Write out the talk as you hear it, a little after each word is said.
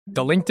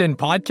The LinkedIn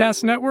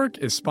Podcast Network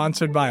is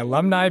sponsored by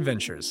Alumni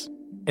Ventures.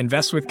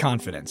 Invest with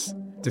confidence.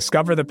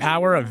 Discover the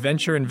power of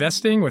venture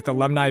investing with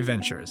Alumni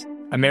Ventures,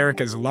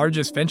 America's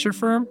largest venture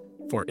firm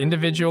for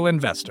individual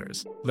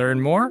investors.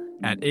 Learn more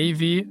at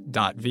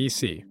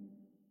av.vc.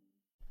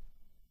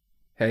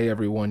 Hey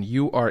everyone,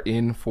 you are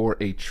in for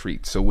a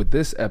treat. So with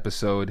this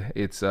episode,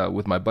 it's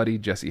with my buddy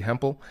Jesse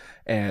Hempel,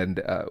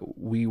 and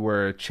we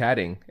were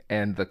chatting,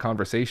 and the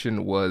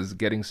conversation was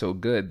getting so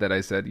good that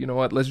I said, you know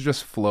what, let's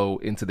just flow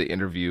into the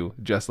interview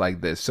just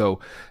like this.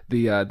 So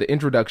the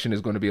introduction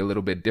is going to be a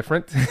little bit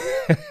different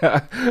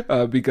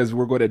because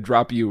we're going to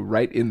drop you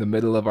right in the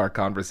middle of our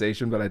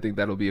conversation, but I think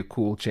that'll be a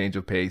cool change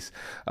of pace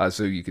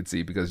so you can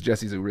see, because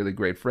Jesse's a really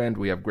great friend.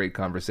 We have great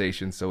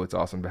conversations, so it's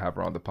awesome to have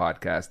her on the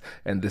podcast.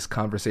 And this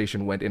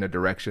conversation went in a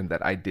direction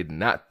that I did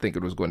not think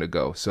it was going to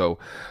go. So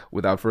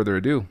without further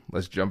ado,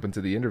 let's jump into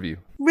the interview.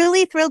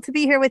 Really thrilled to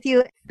be here with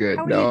you. Good.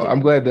 No,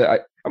 I'm glad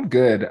that I'm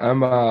good.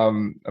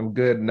 I'm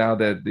good now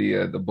that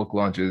the book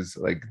launch is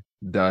like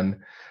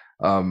done.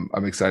 I'm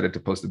excited to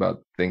post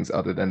about things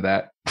other than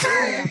that.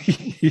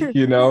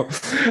 You know,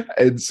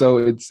 and so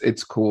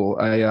it's cool.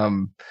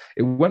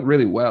 It went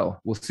really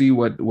well. We'll see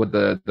what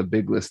the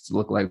big lists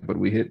look like, but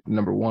we hit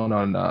number 1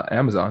 on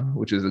Amazon,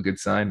 which is a good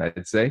sign,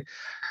 I'd say.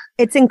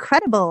 It's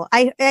incredible.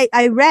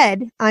 I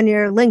read on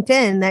your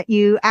LinkedIn that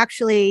you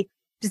actually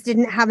just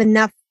didn't have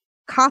enough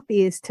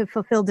copies to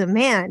fulfill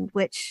demand,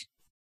 which,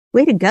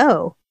 way to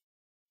go.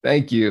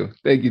 Thank you.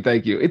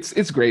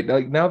 It's great.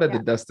 Like now that the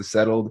dust is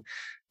settled,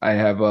 I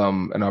have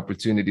an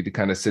opportunity to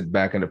kind of sit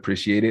back and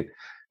appreciate it.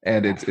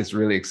 And it's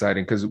really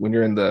exciting because when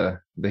you're in the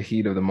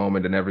heat of the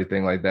moment and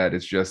everything like that,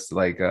 it's just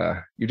like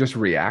you're just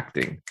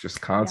reacting,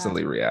 just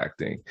constantly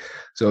reacting.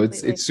 So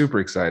it's super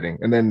exciting.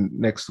 And then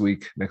next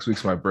week's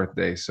my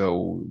birthday,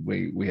 so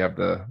we have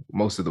the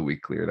most of the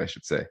week cleared, I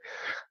should say.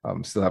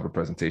 Still have a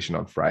presentation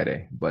on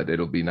Friday, but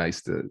it'll be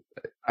nice to.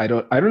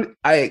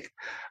 I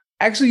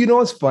actually, you know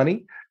what's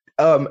funny?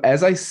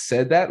 As I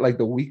said that, like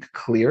the week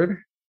cleared,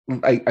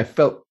 I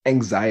felt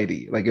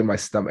anxiety like in my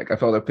stomach. I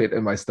felt a pit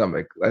in my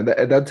stomach, and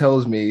that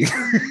tells me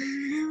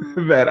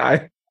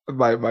that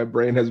my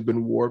brain has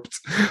been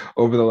warped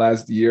over the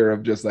last year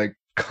of just like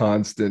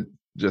constant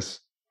just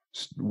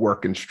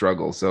work and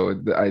struggle. So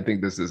I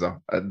think this is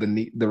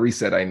the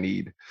reset I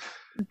need.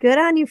 Good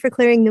on you for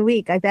clearing the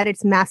week. I bet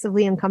it's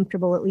massively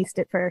uncomfortable, at least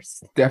at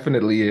first.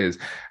 Definitely is.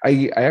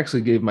 I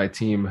actually gave my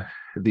team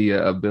the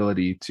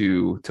ability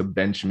to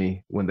bench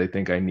me when they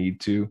think I need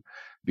to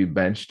be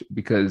benched,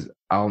 because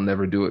I'll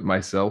never do it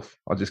myself.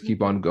 I'll just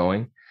keep on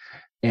going.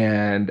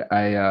 And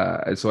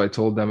so I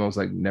told them, I was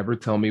like, never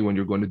tell me when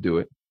you're going to do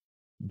it.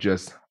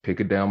 Just pick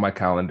it down my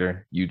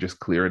calendar. You just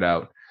clear it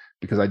out,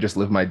 because I just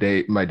live my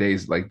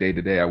days like day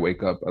to day. I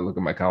wake up, I look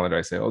at my calendar,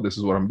 I say, oh, this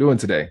is what I'm doing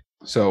today.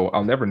 So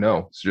I'll never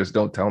know. So just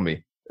don't tell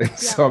me.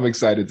 So I'm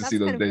excited to see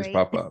those days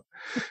pop up.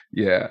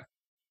 Yeah.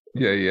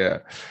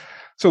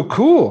 So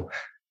cool.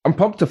 I'm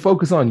pumped to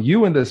focus on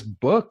you in this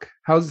book.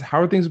 How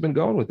are things been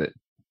going with it?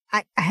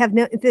 I have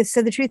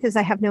so the truth is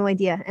I have no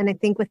idea. And I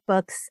think with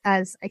books,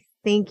 as I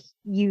think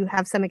you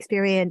have some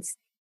experience,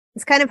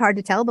 it's kind of hard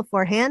to tell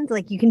beforehand.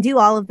 Like you can do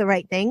all of the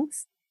right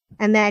things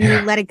and then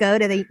you let it go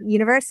to the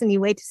universe and you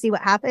wait to see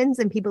what happens,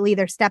 and people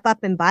either step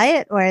up and buy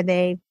it or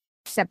they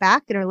step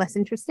back and are less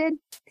interested.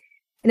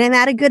 And I'm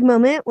at a good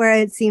moment where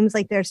it seems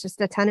like there's just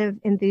a ton of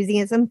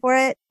enthusiasm for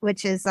it,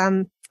 which is,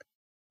 Kwame,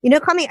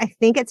 I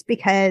think it's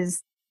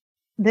because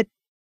the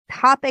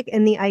topic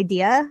and the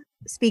idea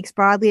speaks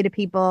broadly to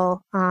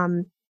people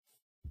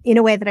in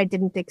a way that I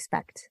didn't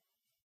expect.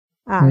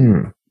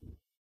 So,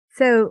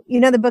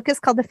 the book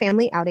is called The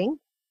Family Outing,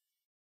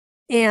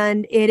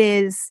 and it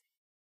is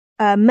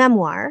a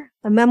memoir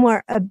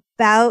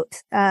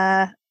about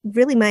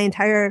really my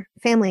entire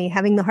family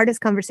having the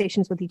hardest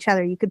conversations with each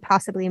other you could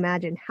possibly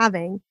imagine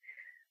having,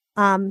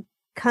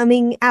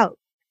 coming out.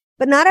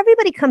 But not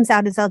everybody comes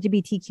out as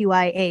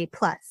LGBTQIA+.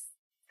 I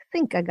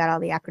think I got all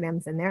the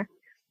acronyms in there.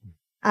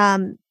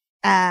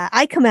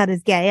 I come out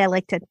as gay. I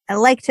like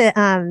to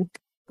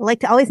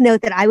always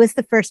note that I was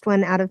the first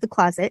one out of the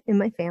closet in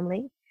my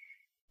family.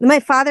 My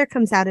father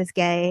comes out as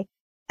gay,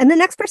 and the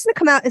next person to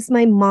come out is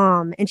my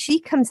mom, and she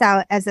comes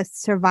out as a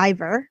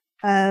survivor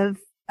of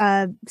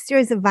a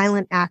series of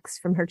violent acts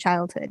from her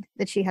childhood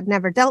that she had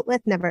never dealt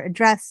with, never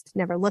addressed,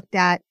 never looked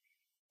at,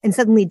 and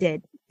suddenly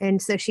did.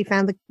 And so she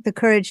found the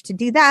courage to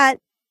do that.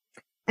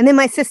 And then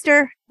my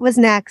sister was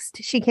next.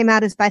 She came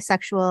out as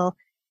bisexual.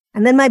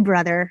 And then my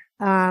brother,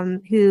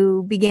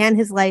 who began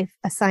his life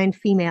assigned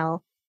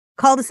female,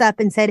 called us up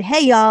and said,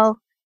 hey, y'all,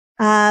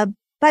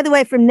 by the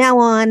way, from now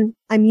on,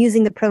 I'm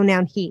using the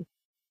pronoun he.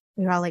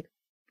 We were all like,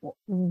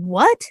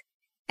 what?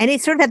 And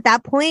it's sort of at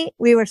that point,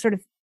 we were sort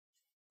of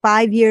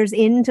 5 years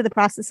into the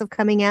process of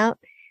coming out.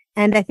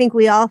 And I think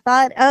we all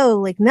thought, oh,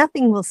 like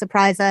nothing will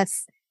surprise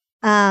us.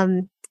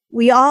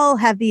 We all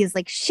have these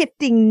like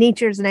shifting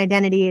natures and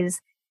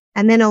identities.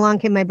 And then along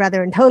came my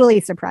brother and totally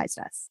surprised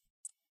us.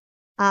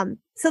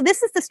 So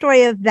this is the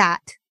story of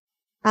that.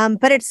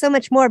 But it's so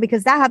much more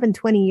because that happened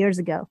 20 years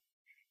ago.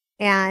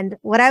 And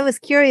what I was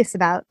curious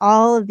about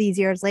all of these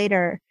years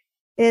later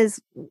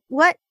is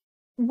what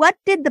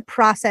did the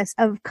process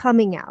of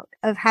coming out,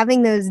 of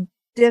having those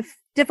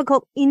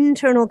difficult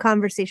internal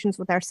conversations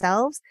with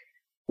ourselves,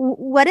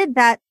 what did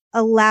that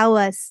allow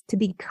us to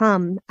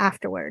become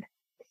afterward?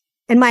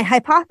 And my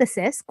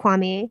hypothesis,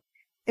 Kwame,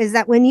 is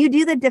that when you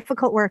do the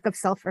difficult work of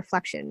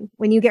self-reflection,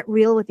 when you get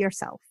real with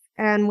yourself,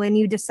 and when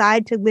you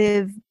decide to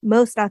live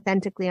most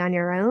authentically on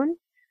your own,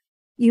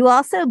 you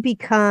also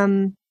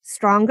become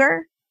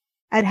stronger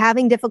at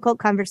having difficult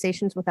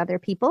conversations with other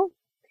people.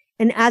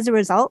 And as a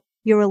result,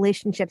 your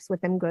relationships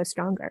with them grow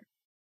stronger.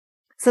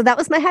 So that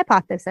was my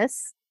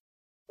hypothesis.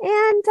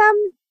 And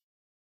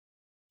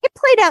it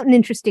played out in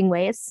interesting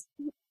ways.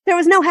 There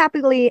was no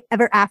happily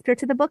ever after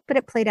to the book, but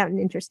it played out in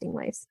interesting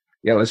ways.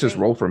 Yeah, let's just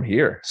roll from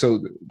here.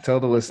 So tell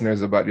the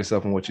listeners about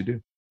yourself and what you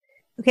do.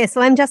 Okay, so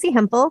I'm Jessie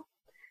Hempel.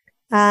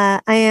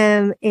 I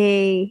am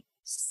a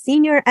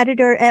senior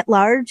editor at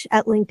large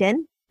at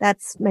LinkedIn.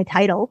 That's my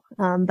title,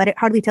 but it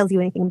hardly tells you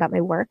anything about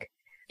my work.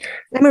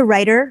 I'm a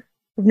writer.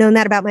 I've known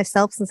that about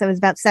myself since I was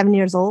about 7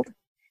 years old.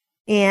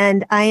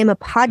 And I am a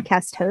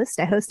podcast host.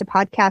 I host a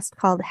podcast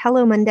called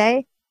Hello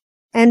Monday.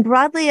 And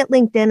broadly at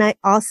LinkedIn,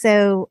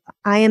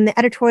 I am the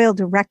editorial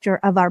director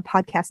of our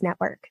podcast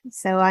network.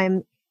 So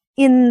I'm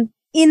in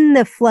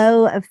the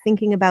flow of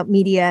thinking about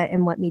media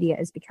and what media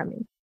is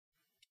becoming.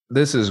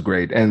 This is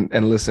great.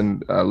 And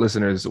listen,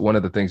 listeners, one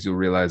of the things you'll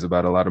realize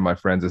about a lot of my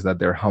friends is that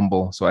they're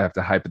humble. So I have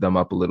to hype them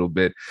up a little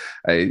bit.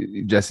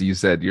 Jessie, you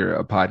said you're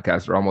a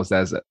podcaster almost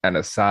as an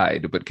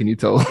aside, but can you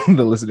tell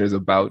the listeners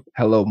about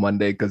Hello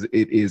Monday? Because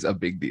it is a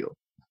big deal.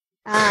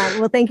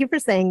 Well, thank you for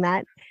saying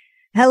that.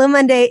 Hello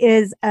Monday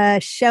is a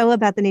show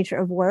about the nature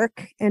of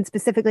work and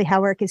specifically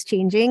how work is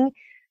changing.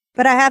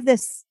 But I have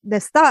this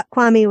thought,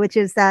 Kwame, which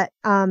is that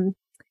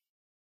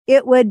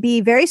it would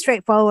be very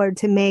straightforward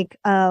to make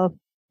a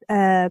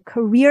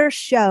career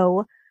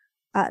show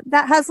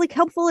that has like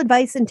helpful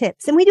advice and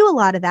tips. And we do a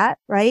lot of that,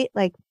 right?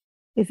 Like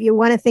if you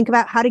want to think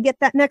about how to get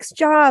that next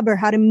job or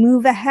how to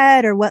move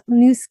ahead or what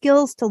new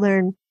skills to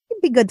learn,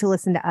 it'd be good to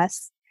listen to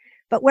us.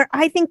 But where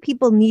I think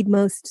people need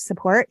most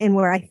support and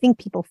where I think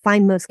people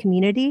find most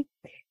community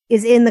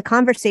is in the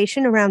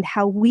conversation around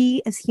how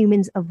we as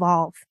humans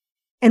evolve.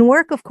 And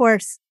work, of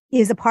course,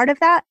 is a part of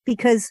that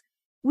because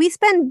we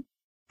spend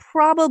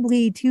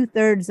probably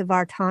 2/3 of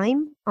our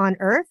time on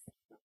Earth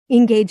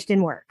engaged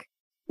in work.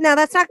 Now,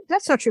 that's not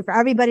true for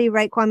everybody,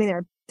 right, Kwame?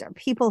 There are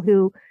people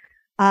who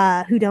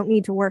don't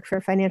need to work for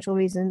financial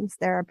reasons.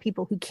 There are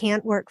people who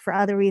can't work for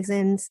other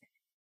reasons.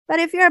 But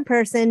if you're a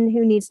person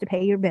who needs to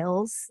pay your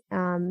bills,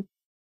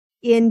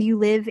 and you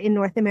live in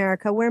North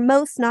America, where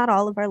most, not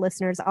all of our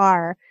listeners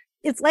are,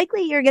 it's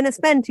likely you're going to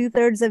spend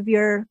 2/3 of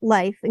your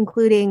life,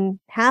 including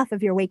half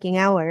of your waking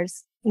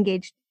hours,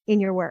 engaged in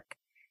your work.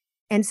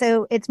 And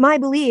so it's my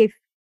belief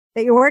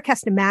that your work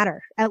has to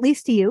matter, at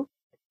least to you,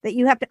 that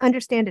you have to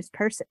understand its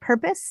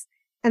purpose,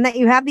 and that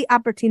you have the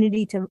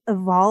opportunity to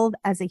evolve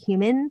as a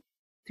human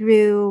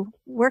through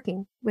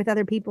working with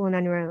other people and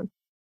on your own.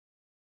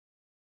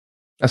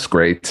 That's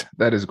great.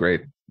 That is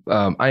great.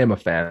 I am a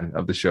fan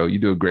of the show. You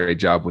do a great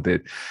job with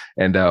it.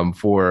 And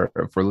for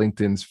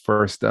LinkedIn's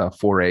first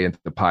foray into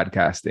the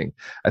podcasting,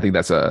 I think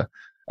that's a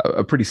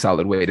pretty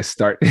solid way to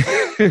start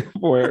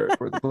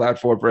for the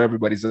platform for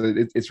everybody. So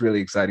it's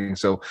really exciting.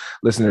 So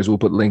listeners, we'll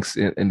put links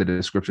in the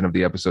description of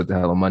the episode to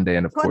Hello Monday.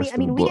 And of course,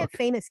 we get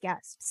famous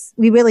guests.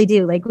 We really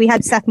do. Like we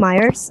had Seth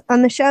Meyers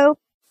on the show.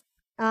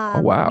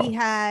 Oh, wow. We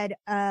had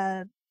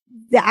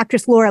the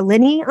actress Laura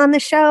Linney on the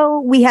show.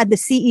 We had the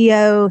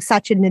CEO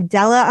Satya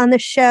Nadella on the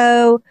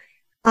show.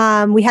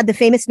 We had the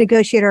famous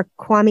negotiator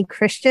Kwame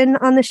Christian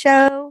on the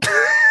show.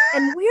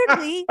 And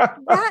weirdly,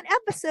 that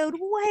episode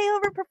way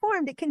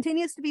overperformed. It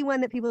continues to be one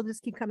that people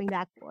just keep coming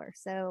back for.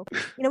 So,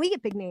 we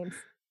get big names.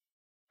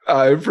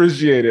 I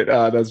appreciate it.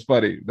 That's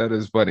funny. That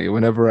is funny.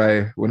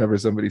 Whenever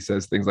somebody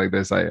says things like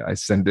this, I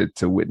send it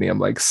to Whitney. I'm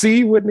like,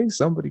 see, Whitney,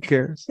 somebody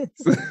cares.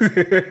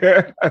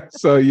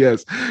 So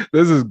yes,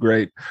 this is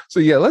great. So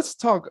yeah, let's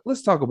talk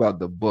about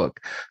the book.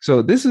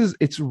 So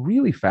it's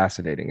really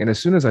fascinating. And as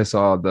soon as I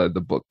saw the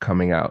book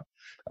coming out,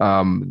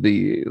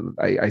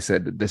 I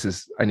said,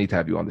 I need to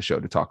have you on the show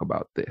to talk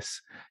about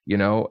this,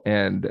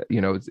 and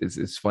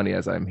it's funny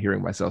as I'm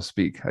hearing myself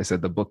speak, I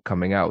said the book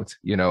coming out,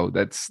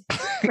 that's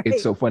right.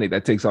 It's so funny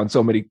that takes on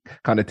so many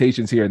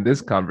connotations here in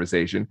this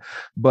conversation.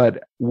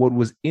 But what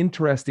was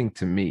interesting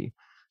to me,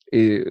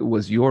 it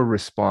was your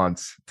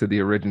response to the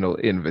original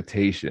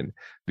invitation,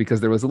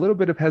 because there was a little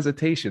bit of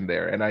hesitation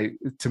there. And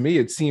to me,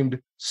 it seemed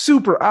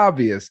super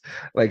obvious,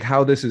 like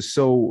how this is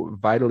so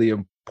vitally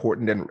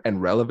important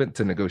and relevant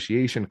to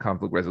negotiation,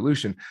 conflict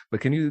resolution.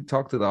 But can you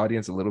talk to the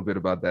audience a little bit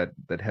about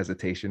that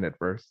hesitation at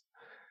first?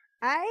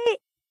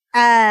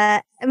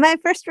 My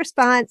first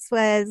response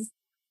was,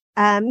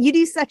 you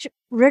do such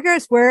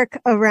rigorous work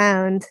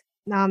around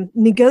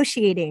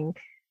negotiating,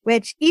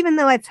 which even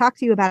though I've talked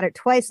to you about it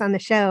twice on the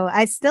show,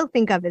 I still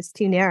think of as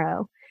too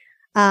narrow.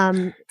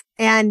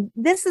 And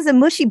this is a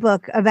mushy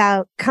book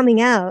about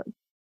coming out,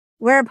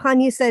 whereupon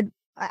you said,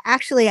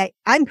 actually,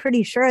 I'm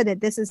pretty sure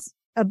that this is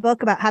a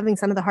book about having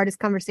some of the hardest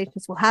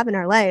conversations we'll have in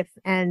our life.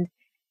 And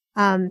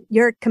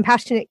Your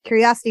compassionate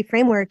curiosity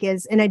framework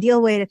is an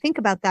ideal way to think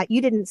about that.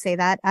 You didn't say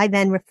that. I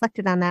then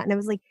reflected on that and I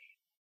was like,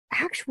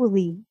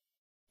 actually,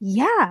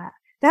 yeah,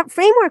 that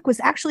framework was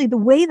actually the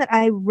way that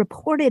I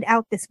reported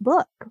out this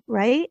book,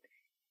 right?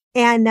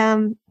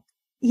 And,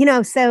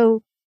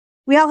 so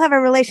we all have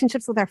our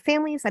relationships with our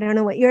families. I don't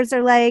know what yours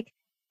are like.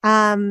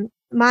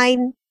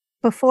 Mine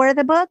before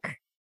the book,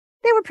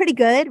 they were pretty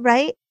good,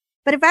 right?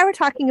 But if I were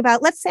talking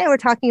about, let's say I were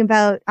talking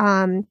about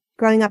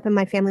growing up in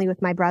my family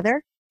with my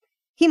brother,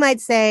 he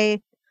might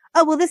say,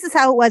 oh, well, this is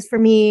how it was for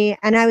me.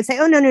 And I would say,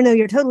 oh, no,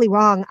 you're totally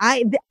wrong.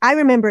 I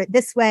remember it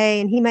this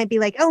way. And he might be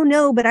like, oh,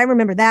 no, but I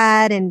remember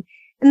that. And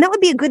that would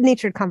be a good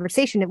natured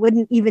conversation. It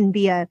wouldn't even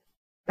be a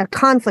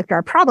conflict or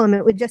a problem.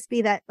 It would just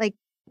be that, like,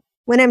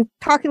 when I'm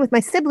talking with my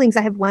siblings,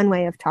 I have one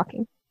way of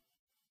talking.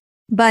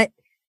 But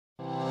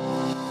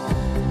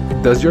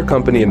does your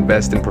company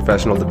invest in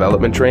professional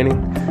development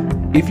training?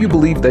 If you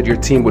believe that your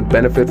team would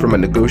benefit from a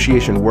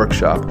negotiation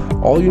workshop,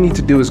 all you need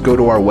to do is go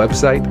to our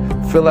website,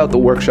 fill out the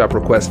workshop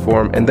request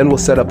form, and then we'll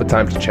set up a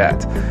time to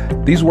chat.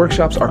 These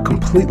workshops are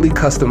completely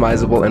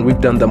customizable, and we've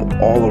done them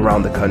all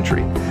around the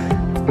country.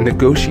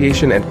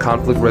 Negotiation and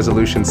conflict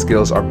resolution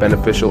skills are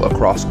beneficial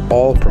across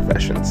all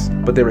professions,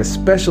 but they're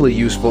especially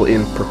useful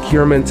in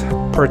procurement,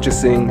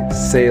 purchasing,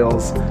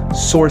 sales,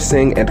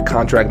 sourcing, and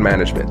contract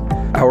management.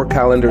 Our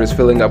calendar is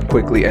filling up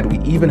quickly, and we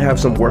even have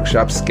some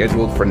workshops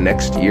scheduled for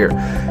next year.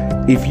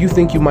 If you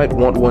think you might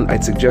want one,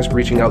 I'd suggest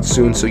reaching out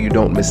soon so you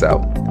don't miss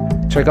out.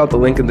 Check out the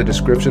link in the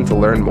description to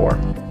learn more,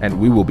 and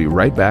we will be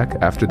right back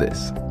after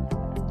this.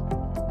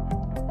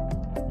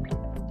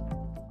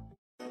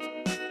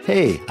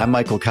 Hey, I'm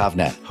Michael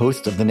Kovnat,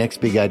 host of The Next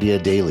Big Idea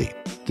Daily.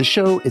 The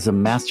show is a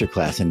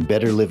masterclass in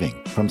better living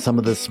from some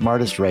of the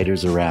smartest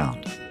writers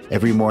around.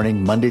 Every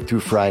morning, Monday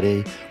through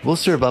Friday, we'll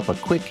serve up a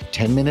quick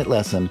 10-minute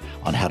lesson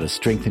on how to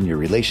strengthen your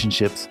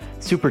relationships,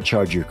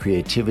 supercharge your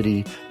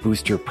creativity,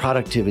 boost your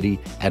productivity,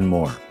 and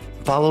more.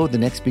 Follow The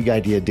Next Big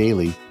Idea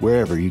Daily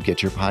wherever you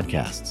get your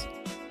podcasts.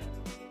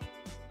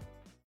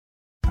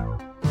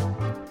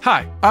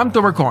 Hi, I'm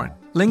Tomer Cohen,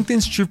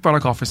 LinkedIn's Chief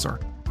Product Officer.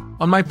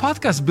 On my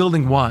podcast,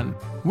 Building One,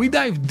 we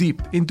dive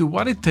deep into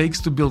what it takes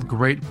to build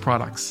great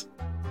products.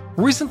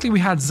 Recently, we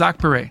had Zach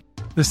Perret,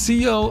 the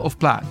CEO of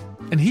Plaid,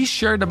 and he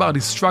shared about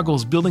his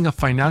struggles building a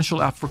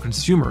financial app for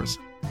consumers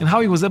and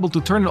how he was able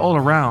to turn it all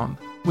around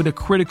with a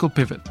critical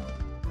pivot.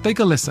 Take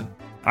a listen.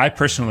 I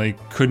personally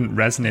couldn't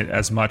resonate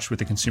as much with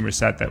the consumer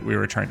set that we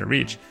were trying to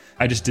reach.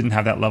 I just didn't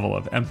have that level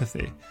of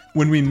empathy.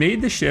 When we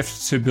made the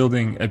shift to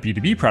building a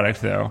B2B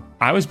product, though,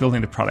 I was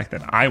building the product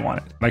that I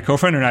wanted. My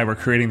co-founder and I were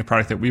creating the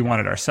product that we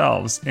wanted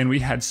ourselves, and we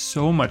had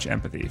so much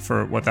empathy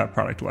for what that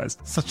product was.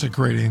 Such a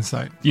great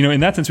insight. In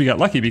that sense, we got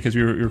lucky because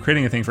we were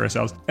creating a thing for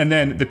ourselves. And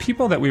then the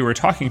people that we were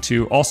talking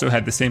to also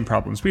had the same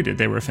problems we did.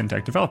 They were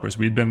fintech developers.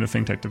 We'd been a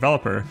fintech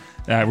developer.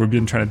 We'd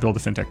been trying to build a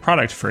fintech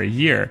product for a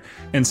year.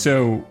 And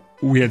so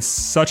we had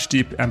such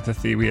deep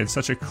empathy. We had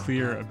such a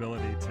clear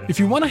ability to...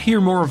 If you want to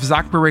hear more of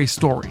Zach Perret's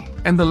story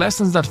and the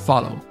lessons that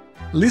follow,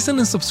 listen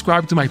and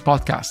subscribe to my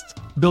podcast,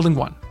 Building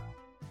One.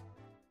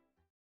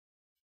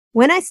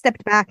 When I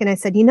stepped back and I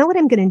said, you know what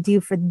I'm going to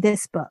do for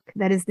this book,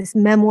 that is this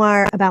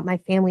memoir about my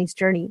family's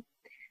journey,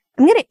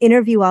 I'm going to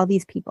interview all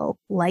these people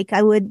like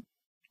I would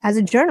as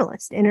a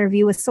journalist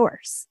interview a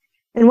source.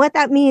 And what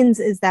that means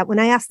is that when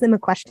I ask them a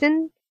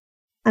question,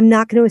 I'm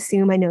not going to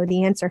assume I know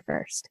the answer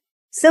first.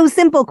 So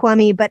simple,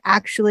 Kwame, but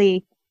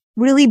actually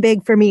really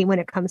big for me when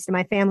it comes to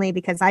my family,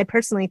 because I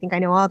personally think I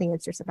know all the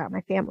answers about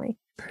my family.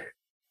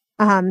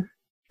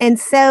 And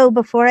so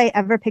before I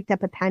ever picked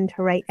up a pen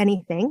to write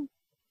anything,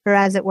 or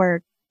as it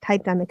were,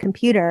 typed on the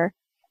computer,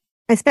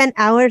 I spent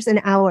hours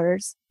and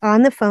hours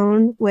on the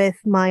phone with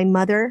my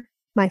mother,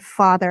 my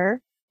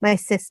father, my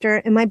sister,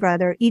 and my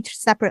brother, each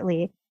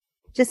separately,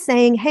 just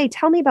saying, hey,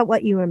 tell me about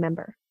what you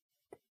remember.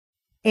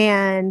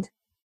 And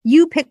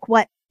you pick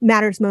what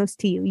matters most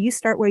to you. You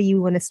start where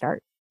you want to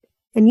start.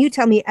 And you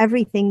tell me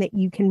everything that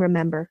you can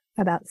remember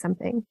about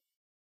something.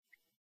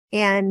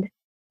 And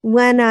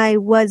when I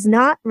was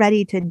not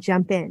ready to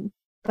jump in,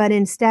 but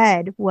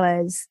instead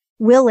was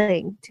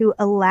willing to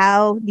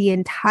allow the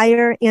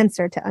entire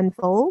answer to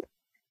unfold,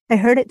 I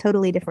heard it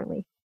totally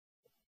differently.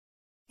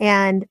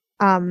 And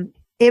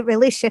it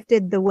really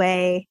shifted the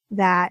way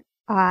that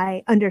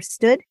I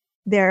understood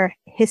their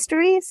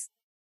histories,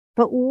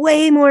 but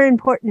way more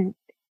important,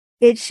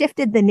 it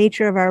shifted the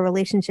nature of our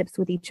relationships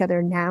with each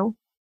other now,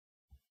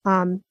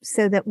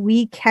 so that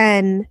we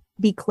can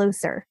be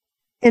closer.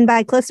 And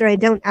by closer, I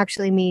don't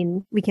actually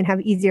mean we can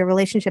have easier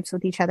relationships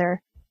with each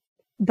other,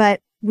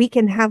 but we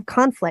can have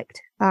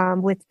conflict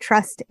with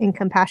trust and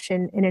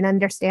compassion and an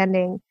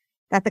understanding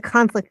that the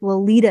conflict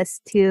will lead us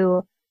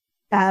to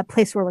a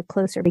place where we're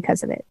closer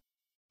because of it.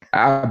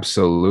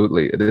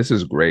 Absolutely. This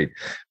is great,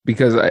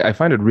 because I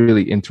find it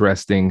really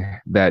interesting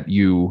that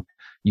you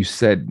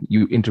said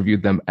you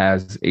interviewed them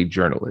as a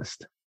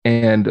journalist.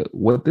 And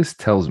what this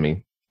tells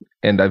me,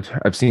 and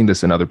I've seen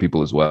this in other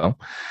people as well,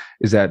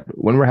 is that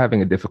when we're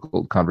having a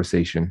difficult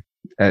conversation,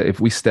 if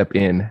we step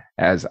in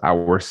as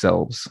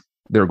ourselves,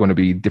 there are going to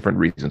be different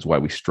reasons why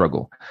we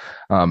struggle.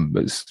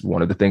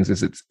 One of the things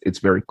is it's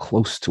very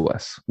close to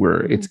us,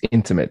 where it's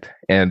intimate.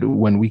 And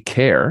when we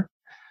care,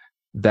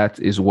 that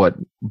is what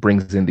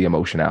brings in the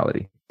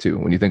emotionality too.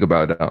 When you think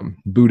about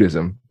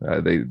Buddhism,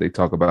 they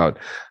talk about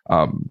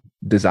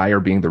desire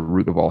being the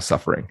root of all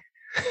suffering.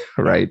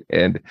 Right.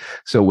 And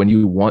so when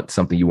you want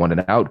something, you want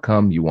an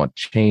outcome, you want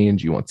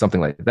change, you want something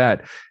like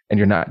that, and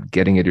you're not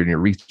getting it, and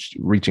you're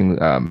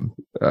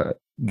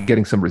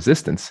getting some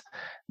resistance,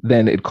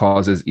 then it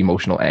causes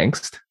emotional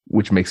angst,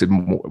 which makes it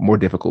more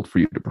difficult for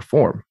you to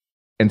perform.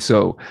 And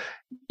so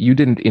you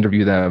didn't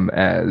interview them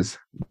as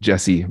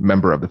Jesse,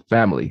 member of the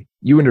family.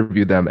 You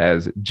interviewed them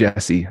as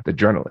Jesse, the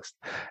journalist,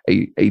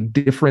 a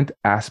different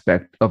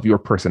aspect of your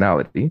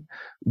personality,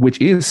 which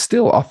is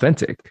still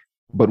authentic.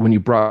 But when you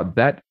brought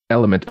that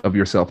element of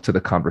yourself to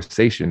the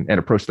conversation and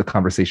approached the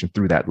conversation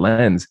through that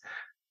lens,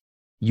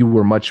 you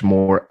were much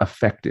more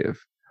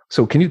effective.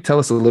 So can you tell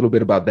us a little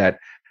bit about that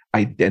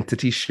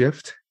identity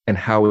shift and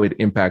how it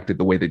impacted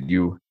the way that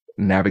you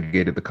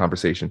navigated the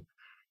conversation?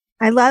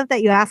 I love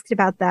that you asked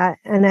about that.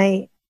 And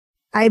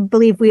I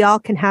believe we all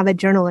can have a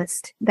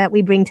journalist that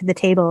we bring to the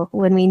table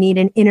when we need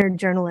an inner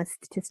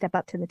journalist to step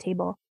up to the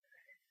table.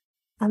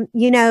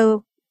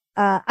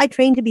 I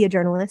trained to be a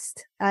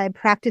journalist. I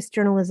practiced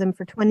journalism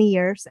for 20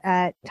 years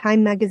at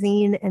Time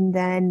Magazine, and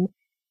then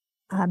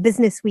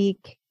Business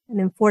Week, and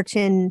then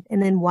Fortune,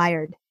 and then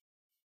Wired.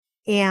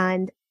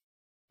 And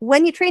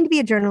when you train to be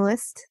a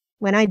journalist,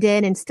 when I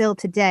did and still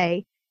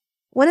today,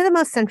 one of the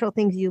most central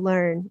things you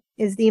learn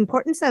is the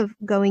importance of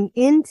going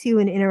into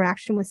an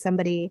interaction with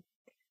somebody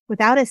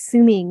without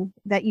assuming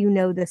that you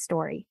know the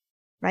story,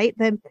 right?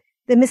 The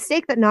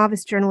mistake that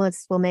novice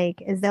journalists will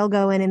make is they'll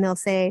go in and they'll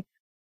say,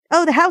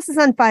 oh, the house is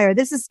on fire.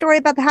 This is a story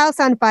about the house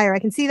on fire. I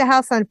can see the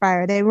house on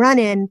fire. They run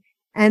in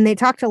and they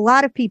talk to a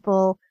lot of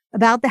people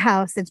about the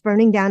house that's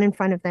burning down in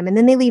front of them. And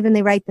then they leave and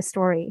they write the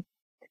story.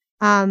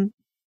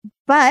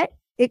 But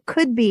it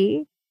could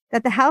be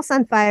that the house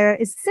on fire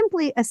is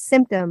simply a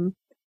symptom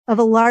of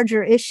a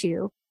larger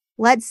issue.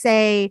 Let's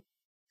say,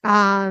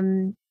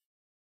 maybe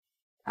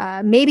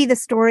the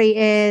story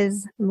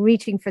is, I'm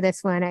reaching for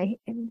this one. I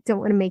don't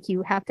want to make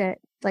you have to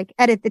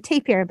edit the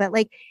tape here, but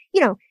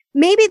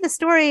maybe the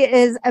story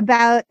is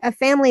about a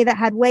family that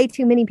had way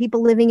too many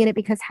people living in it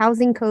because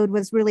housing code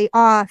was really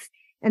off,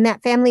 and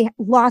that family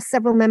lost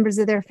several members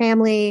of their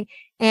family,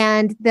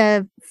 and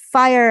the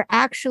fire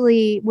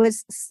actually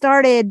was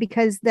started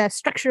because the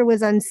structure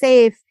was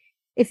unsafe.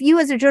 If you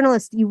as a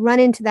journalist, you run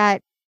into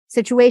that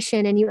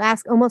situation and you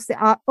ask almost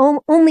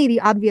only the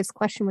obvious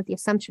question with the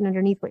assumption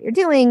underneath what you're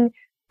doing,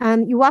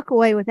 you walk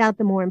away without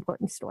the more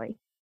important story.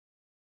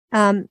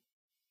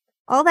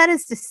 All that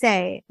is to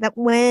say that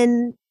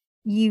when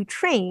you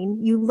train,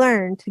 you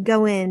learn to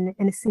go in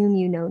and assume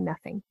you know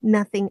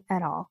nothing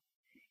at all.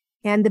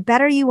 And the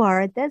better you are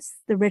at this,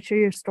 the richer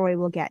your story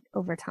will get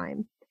over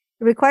time.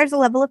 It requires a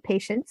level of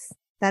patience.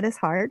 That is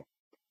hard.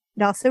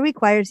 It also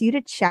requires you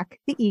to check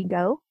the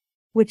ego,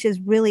 which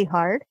is really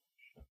hard.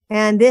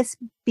 And this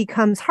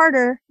becomes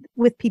harder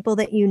with people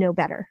that you know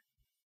better.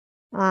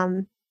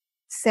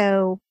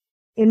 So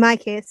in my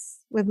case,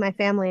 with my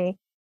family,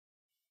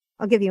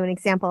 I'll give you an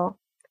example.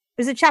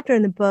 There's a chapter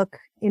in the book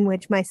in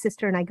which my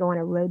sister and I go on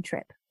a road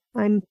trip.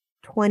 I'm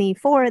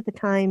 24 at the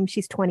time.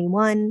 She's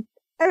 21.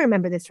 I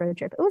remember this road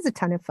trip. It was a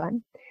ton of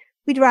fun.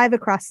 We drive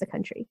across the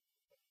country.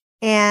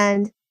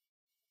 And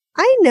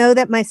I know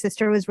that my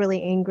sister was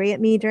really angry at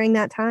me during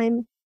that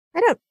time. I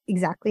don't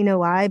exactly know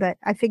why, but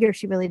I figure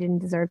she really didn't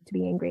deserve to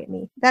be angry at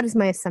me. That is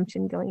my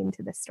assumption going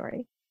into this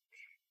story.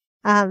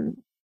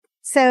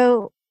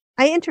 So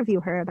I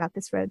interview her about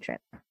this road trip.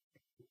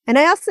 And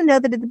I also know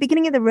that at the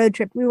beginning of the road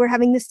trip, we were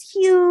having this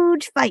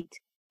huge fight.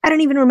 I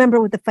don't even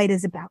remember what the fight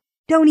is about.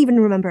 Don't even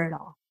remember at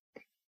all.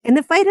 And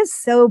the fight is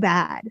so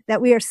bad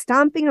that we are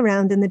stomping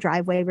around in the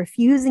driveway,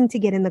 refusing to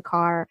get in the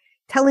car,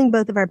 telling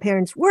both of our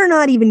parents, we're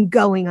not even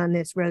going on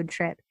this road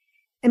trip.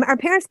 And our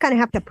parents kind of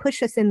have to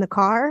push us in the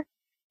car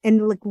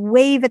and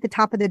wave at the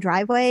top of the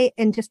driveway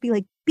and just be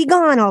like, be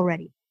gone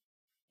already.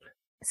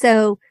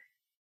 So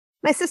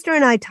my sister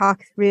and I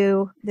talk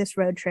through this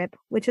road trip,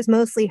 which is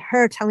mostly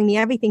her telling me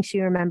everything she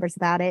remembers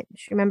about it.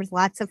 She remembers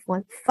lots of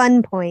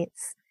fun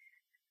points.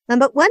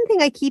 But one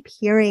thing I keep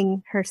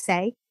hearing her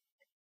say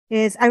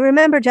is, I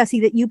remember, Jesse,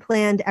 that you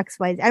planned X,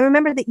 Y. I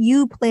remember that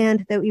you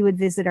planned that we would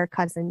visit our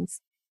cousins.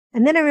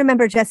 And then I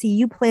remember, Jesse,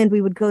 you planned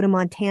we would go to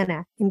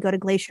Montana and go to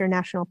Glacier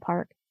National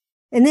Park.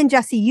 And then,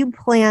 Jesse, you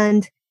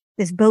planned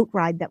this boat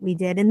ride that we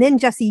did. And then,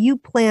 Jesse, you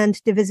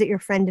planned to visit your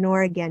friend in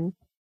Oregon.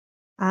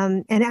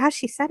 And as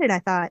she said it, I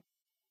thought,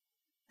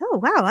 oh,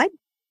 wow,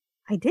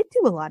 I did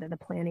do a lot of the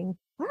planning.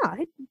 Wow,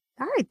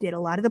 I did a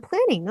lot of the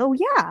planning. Oh,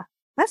 yeah,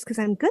 that's because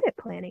I'm good at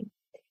planning.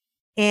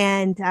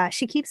 And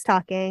she keeps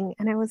talking.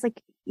 And I was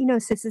like,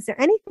 sis, is there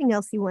anything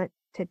else you want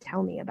to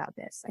tell me about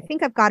this? I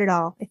think I've got it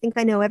all. I think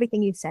I know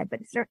everything you said,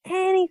 but is there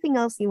anything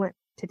else you want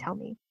to tell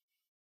me?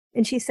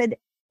 And she said,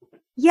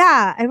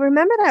 yeah, I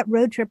remember that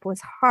road trip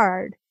was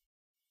hard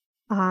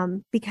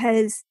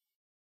because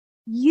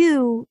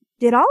you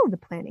did all of the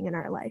planning in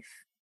our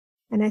life.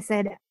 And I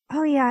said,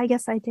 oh yeah, I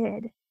guess I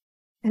did.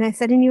 And I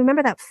said, and you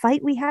remember that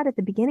fight we had at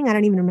the beginning? I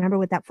don't even remember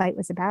what that fight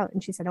was about.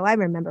 And she said, oh, I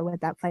remember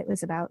what that fight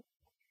was about.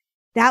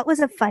 That was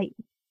a fight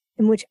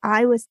in which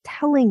I was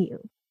telling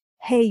you,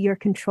 hey, you're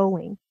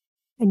controlling,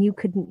 and you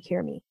couldn't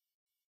hear me.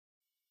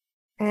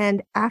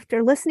 And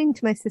after listening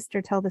to my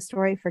sister tell the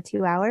story for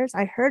 2 hours,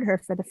 I heard her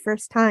for the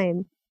first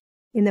time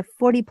in the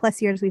 40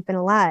 plus years we've been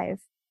alive,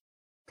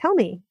 tell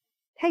me,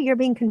 hey, you're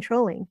being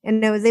controlling.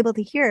 And I was able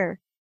to hear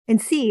and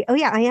see, oh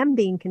yeah, I am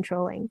being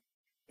controlling.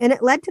 And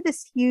it led to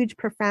this huge,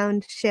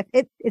 profound shift.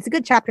 It's a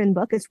good chapter in the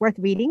book. It's worth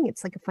reading.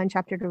 It's like a fun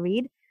chapter to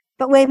read.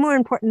 But way more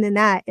important than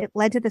that, it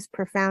led to this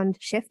profound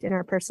shift in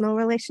our personal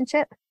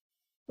relationship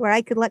where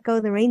I could let go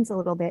of the reins a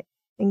little bit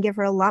and give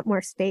her a lot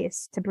more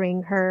space to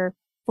bring her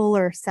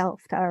fuller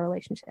self to our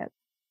relationship.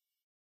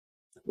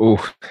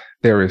 Oh,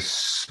 there is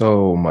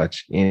so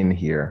much in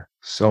here.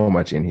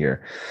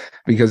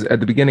 Because at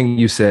the beginning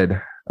you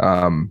said,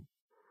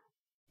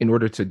 in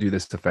order to do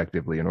this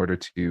effectively, in order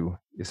to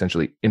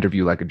essentially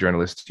interview like a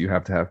journalist, you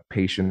have to have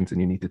patience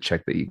and you need to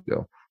check the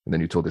ego. And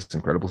then you told this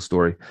incredible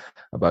story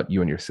about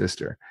you and your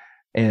sister.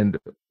 And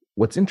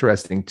what's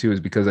interesting too is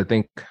because I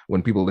think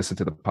when people listen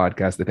to the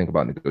podcast, they think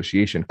about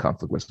negotiation,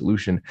 conflict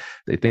resolution.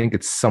 They think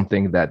it's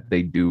something that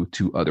they do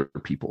to other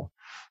people.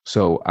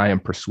 So I am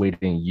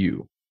persuading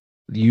you.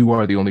 You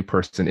are the only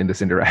person in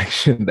this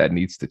interaction that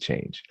needs to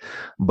change.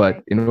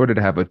 But in order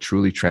to have a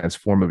truly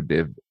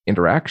transformative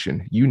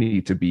interaction, you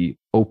need to be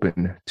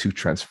open to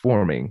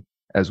transforming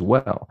as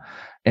well.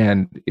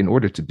 And in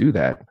order to do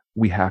that,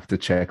 we have to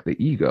check the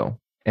ego.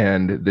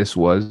 And this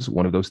was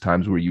one of those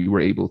times where you were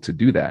able to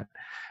do that.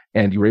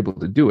 And you were able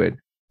to do it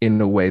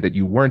in a way that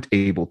you weren't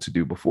able to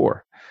do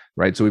before,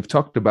 right? So we've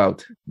talked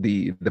about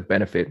the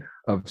benefit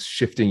of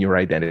shifting your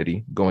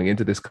identity, going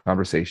into this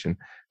conversation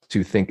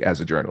to think as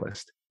a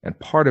journalist. And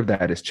part of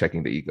that is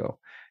checking the ego.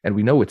 And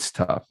we know it's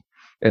tough.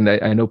 And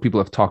I know people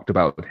have talked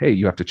about, hey,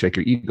 you have to check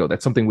your ego.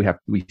 That's something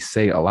we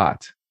say a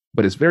lot,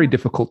 but it's very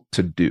difficult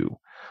to do.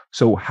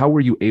 So how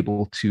were you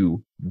able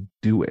to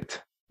do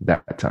it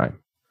that time?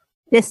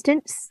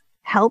 Distance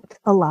helped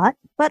a lot,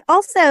 but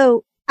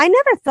also I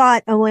never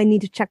thought, oh, I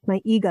need to check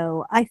my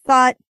ego. I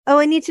thought, oh,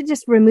 I need to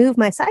just remove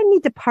myself. I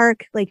need to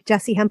park like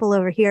Jessi Hempel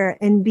over here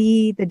and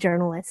be the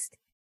journalist.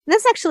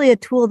 That's actually a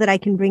tool that I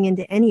can bring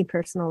into any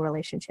personal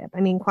relationship.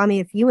 I mean, Kwame,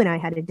 if you and I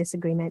had a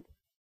disagreement,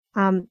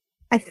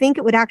 I think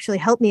it would actually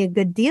help me a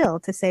good deal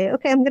to say,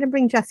 okay, I'm going to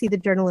bring Jessi the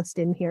journalist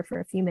in here for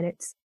a few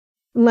minutes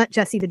and let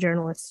Jessi the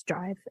journalist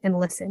drive and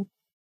listen.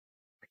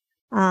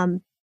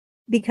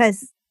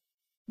 Because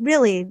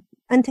really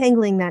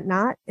untangling that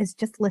knot is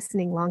just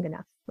listening long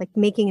enough, like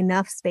making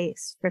enough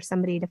space for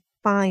somebody to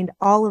find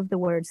all of the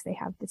words they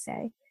have to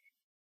say.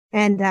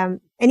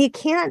 And you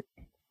can't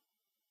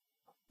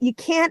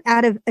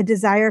out of a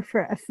desire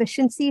for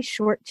efficiency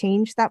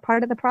shortchange that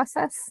part of the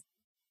process.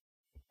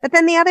 But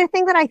then the other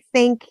thing that I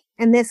think,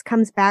 and this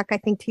comes back, I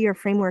think, to your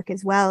framework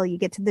as well, you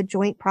get to the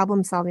joint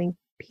problem solving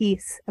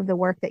piece of the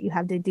work that you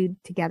have to do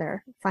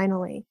together,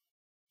 finally.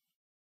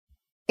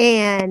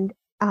 And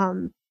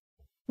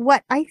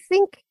what I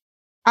think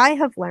I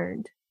have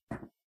learned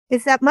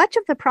is that much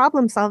of the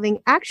problem solving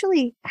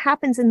actually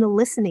happens in the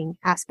listening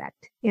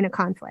aspect in a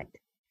conflict.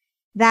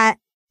 That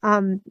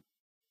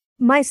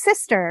my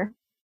sister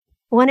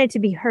wanted to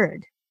be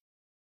heard.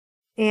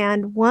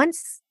 And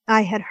once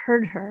I had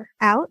heard her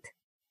out,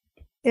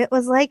 it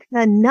was like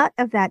the nut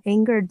of that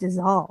anger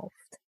dissolved.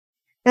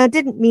 Now, it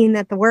didn't mean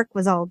that the work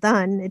was all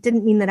done. It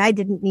didn't mean that I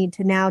didn't need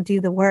to now do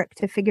the work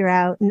to figure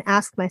out and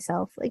ask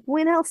myself, like,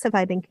 when else have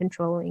I been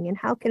controlling and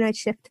how can I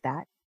shift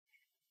that?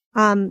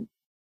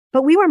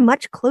 But we were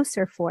much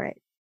closer for it.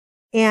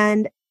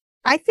 And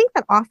I think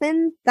that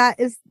often that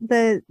is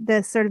the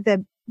sort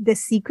of the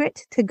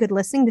secret to good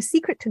listening. The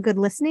secret to good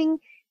listening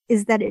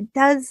is that it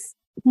does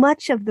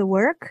much of the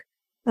work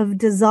of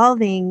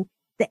dissolving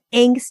the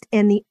angst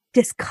and the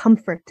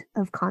discomfort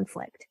of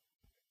conflict.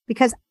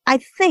 Because I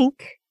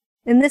think,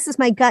 and this is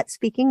my gut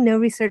speaking, no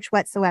research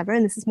whatsoever,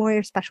 and this is more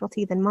your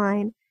specialty than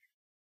mine,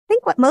 I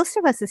think what most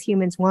of us as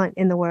humans want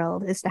in the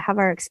world is to have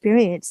our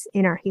experience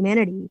in our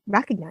humanity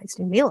recognized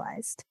and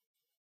realized.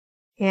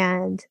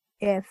 And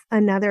if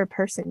another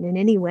person in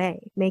any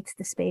way makes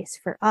the space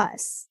for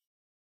us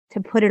to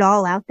put it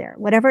all out there,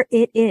 whatever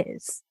it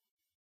is,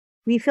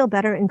 we feel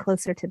better and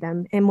closer to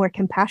them and more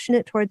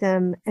compassionate toward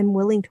them and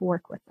willing to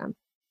work with them.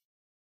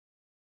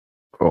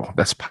 Oh,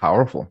 that's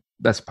powerful.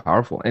 That's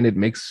powerful. And it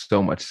makes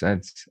so much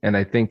sense. And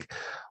I think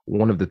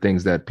one of the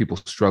things that people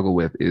struggle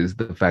with is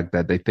the fact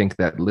that they think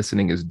that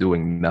listening is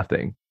doing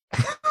nothing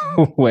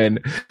when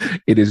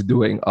it is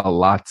doing a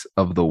lot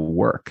of the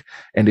work.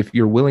 And if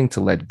you're willing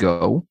to let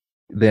go,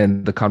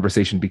 then the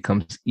conversation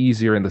becomes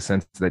easier in the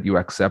sense that you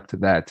accept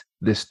that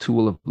this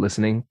tool of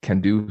listening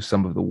can do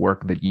some of the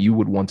work that you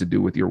would want to do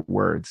with your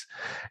words.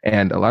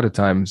 And a lot of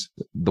times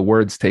the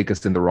words take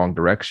us in the wrong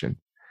direction.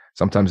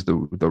 Sometimes the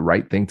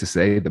right thing to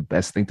say, the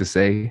best thing to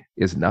say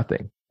is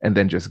nothing, and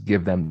then just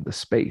give them the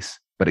space.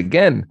 But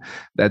again,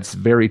 that's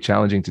very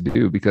challenging to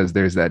do because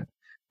there's that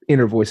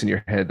inner voice in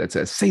your head that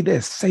says, say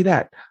this, say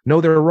that.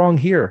 No, they're wrong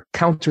here.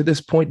 Counter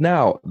this point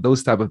now.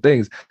 Those type of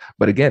things.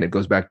 But again, it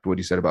goes back to what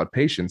you said about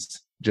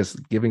patience,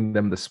 just giving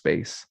them the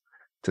space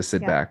to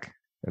sit back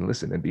and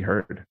listen and be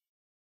heard.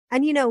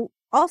 And,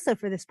 also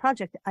for this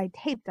project, I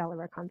taped all of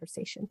our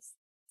conversations.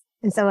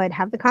 And so I'd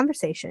have the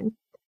conversation.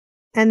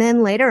 And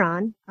then later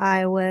on,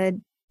 I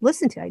would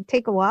listen to it. I'd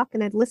take a walk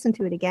and I'd listen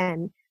to it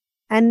again.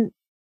 And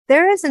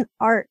there is an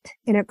art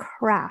and a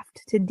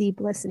craft to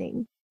deep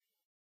listening.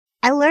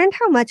 I learned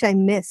how much I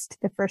missed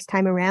the first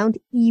time around,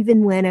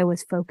 even when I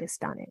was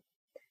focused on it.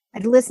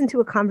 I'd listen to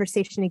a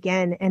conversation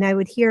again and I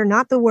would hear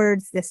not the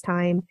words this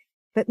time,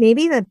 but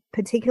maybe the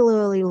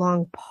particularly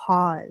long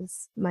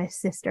pause my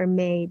sister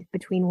made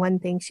between one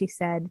thing she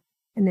said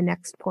and the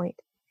next point.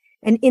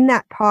 And in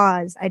that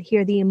pause, I'd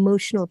hear the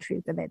emotional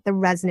truth of it, the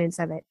resonance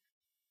of it.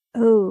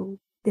 Oh,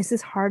 this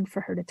is hard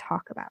for her to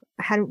talk about.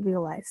 I hadn't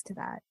realized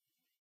that.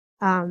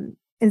 And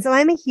so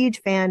I'm a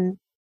huge fan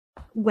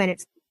when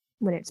it's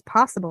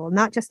possible,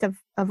 not just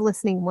of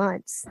listening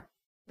once,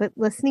 but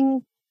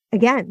listening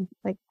again,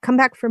 like come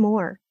back for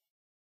more.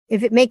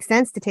 If it makes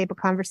sense to tape a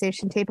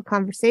conversation, tape a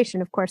conversation.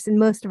 Of course, in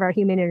most of our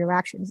human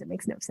interactions, it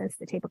makes no sense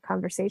to tape a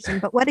conversation,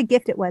 but what a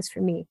gift it was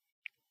for me.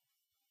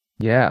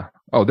 Yeah.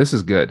 Oh, this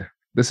is good.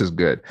 This is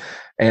good.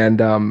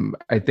 And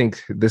I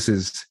think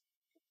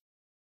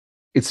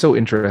it's so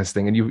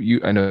interesting.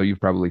 And I know you've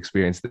probably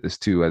experienced this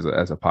too as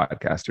a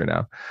podcaster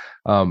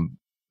now.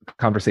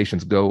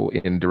 Conversations go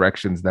in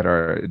directions that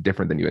are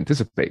different than you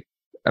anticipate.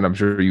 And I'm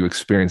sure you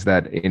experienced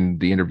that in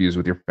the interviews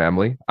with your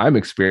family. I'm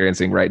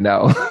experiencing right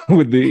now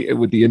with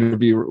the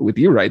interview with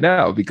you right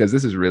now, because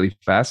this is really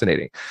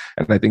fascinating.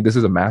 And I think this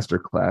is a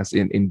masterclass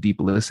in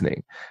deep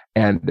listening.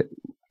 And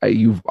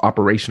you've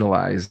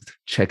operationalized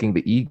checking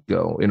the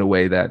ego in a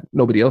way that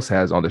nobody else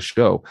has on the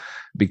show,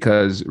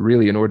 because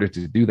really, in order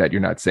to do that,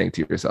 you're not saying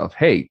to yourself,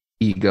 hey,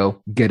 ego,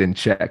 get in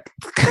check.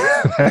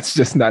 That's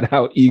just not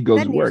how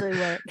egos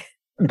work.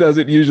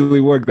 Doesn't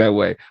usually work that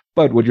way.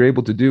 But what you're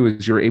able to do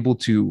is you're able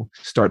to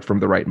start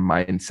from the right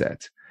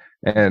mindset,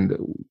 and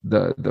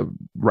the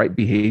right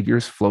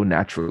behaviors flow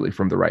naturally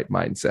from the right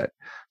mindset.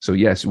 So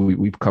yes,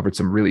 we've covered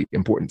some really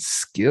important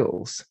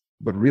skills,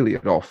 but really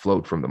it all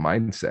flowed from the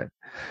mindset.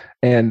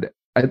 And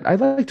I'd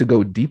like to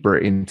go deeper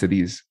into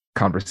these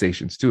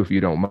conversations too, if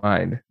you don't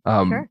mind.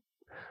 Sure.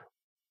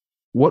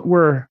 What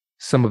were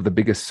some of the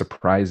biggest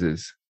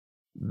surprises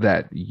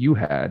that you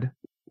had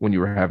when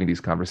you were having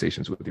these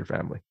conversations with your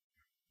family?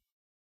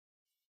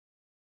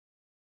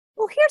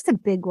 Well, here's a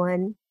big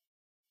one.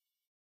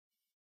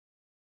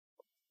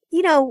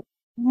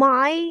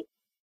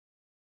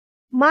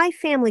 My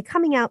family,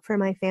 coming out for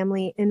my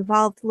family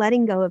involved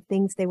letting go of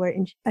things they were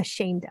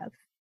ashamed of.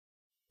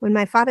 When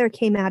my father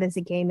came out as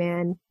a gay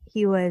man,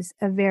 he was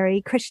a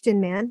very Christian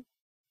man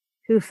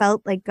who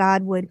felt like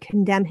God would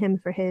condemn him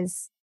for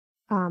his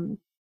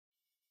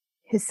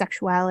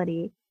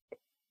sexuality.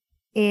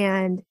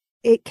 And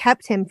it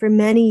kept him for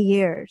many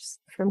years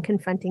from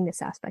confronting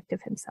this aspect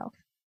of himself.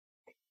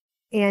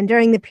 And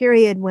during the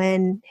period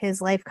when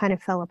his life kind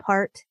of fell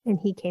apart and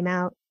he came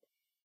out,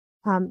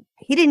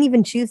 he didn't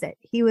even choose it.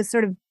 He was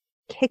sort of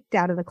kicked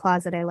out of the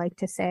closet, I like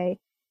to say,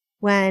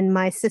 when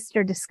my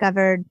sister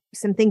discovered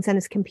some things on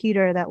his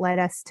computer that led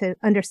us to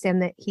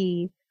understand that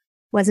he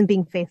wasn't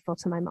being faithful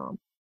to my mom.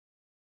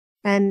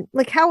 And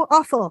like, how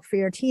awful for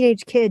your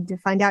teenage kid to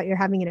find out you're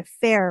having an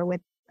affair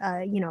with,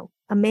 a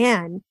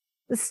man.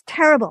 It's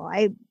terrible.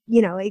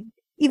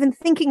 Even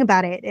thinking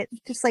about it, it's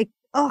just like,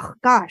 oh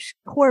gosh,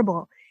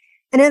 horrible.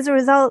 And as a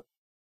result,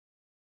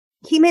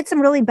 he made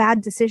some really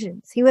bad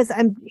decisions.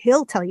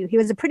 He'll tell you, he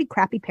was a pretty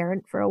crappy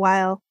parent for a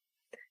while.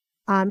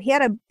 He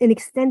had an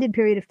extended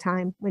period of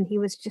time when he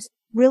was just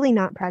really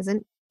not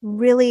present,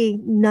 really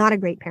not a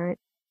great parent.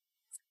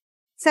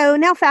 So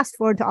now fast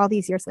forward to all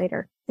these years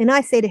later, and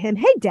I say to him,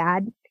 hey,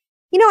 Dad,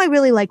 I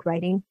really like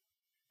writing.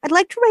 I'd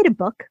like to write a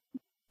book.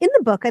 In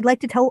the book, I'd like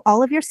to tell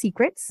all of your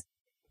secrets,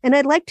 and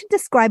I'd like to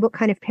describe what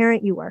kind of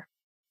parent you were.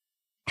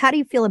 How do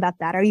you feel about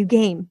that? Are you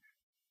game?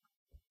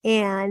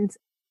 And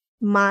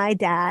my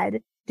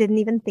dad didn't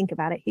even think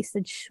about it. He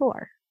said,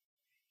 sure.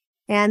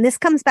 And this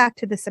comes back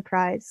to the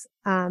surprise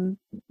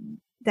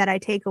that I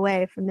take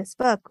away from this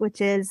book, which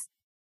is,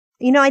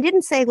 I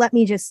didn't say, let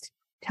me just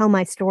tell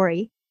my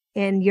story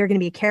and you're going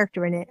to be a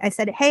character in it. I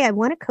said, hey, I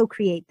want to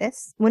co-create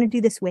this. I want to do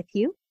this with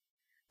you.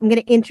 I'm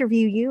going to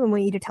interview you. I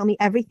want you to tell me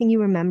everything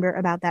you remember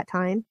about that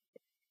time.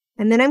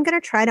 And then I'm going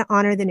to try to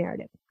honor the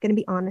narrative. I'm going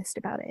to be honest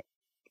about it.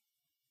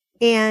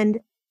 And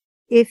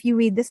if you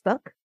read this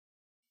book,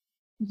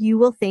 you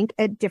will think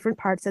at different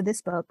parts of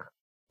this book,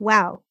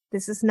 wow,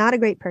 this is not a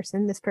great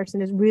person. This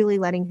person is really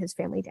letting his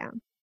family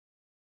down.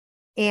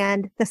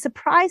 And the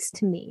surprise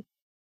to me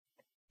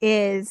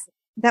is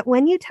that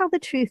when you tell the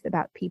truth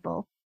about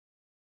people,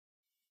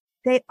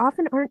 they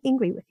often aren't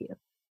angry with you.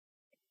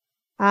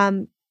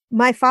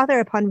 My father,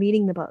 upon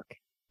reading the book,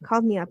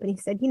 called me up and he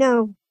said,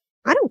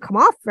 I don't come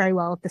off very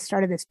well at the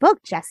start of this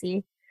book,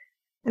 Jesse.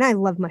 And I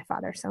love my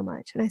father so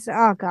much. And I said,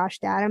 oh gosh,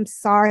 Dad, I'm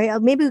sorry.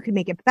 Maybe we could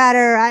make it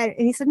better.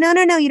 And he said, no,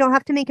 you don't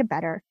have to make it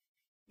better.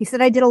 He said,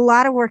 I did a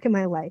lot of work in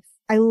my life.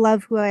 I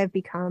love who I have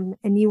become,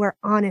 and you are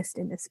honest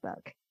in this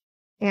book.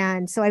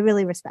 And so I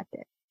really respect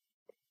it.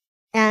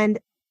 And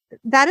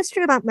that is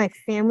true about my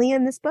family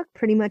in this book,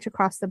 pretty much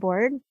across the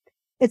board.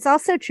 It's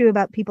also true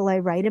about people I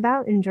write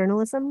about in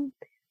journalism.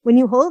 When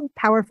you hold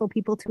powerful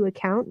people to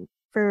account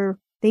for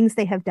things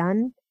they have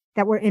done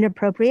that were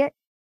inappropriate,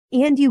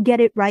 and you get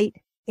it right,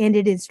 and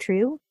it is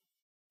true,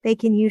 they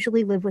can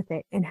usually live with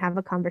it and have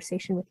a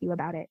conversation with you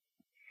about it.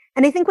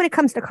 And I think when it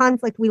comes to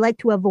conflict, we like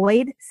to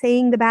avoid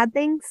saying the bad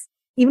things,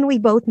 even we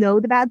both know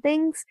the bad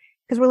things,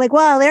 because we're like,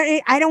 well,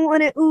 I don't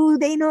want to,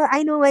 they know,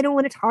 I don't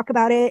want to talk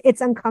about it.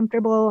 It's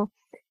uncomfortable.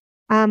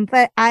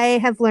 But I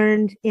have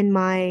learned in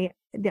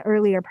the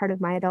earlier part of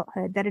my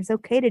adulthood that it's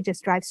okay to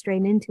just drive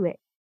straight into it.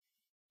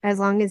 As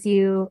long as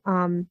you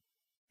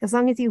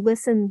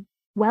listen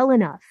well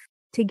enough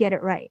to get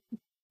it right.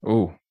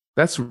 Oh,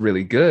 that's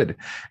really good.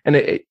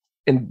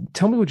 And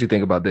tell me what you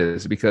think about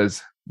this,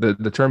 because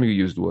the term you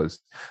used was,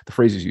 the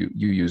phrases you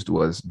used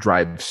was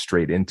drive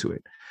straight into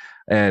it.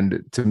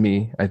 And to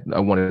me, I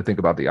wanted to think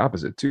about the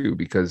opposite too,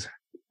 because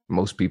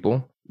most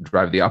people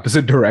drive the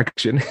opposite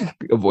direction,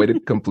 avoid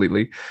it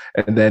completely.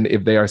 And then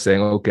if they are saying,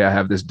 okay, I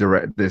have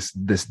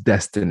this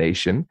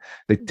destination,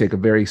 they take a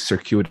very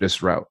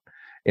circuitous route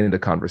in the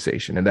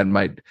conversation. And that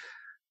might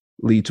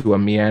lead to a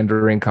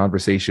meandering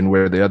conversation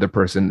where the other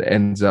person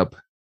ends up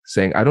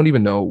saying, I don't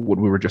even know what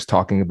we were just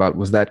talking about.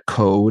 Was that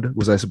code?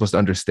 Was I supposed to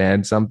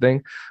understand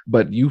something?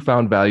 But you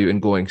found value in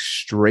going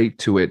straight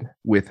to it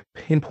with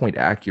pinpoint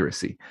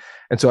accuracy.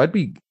 And so I'd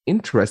be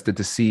interested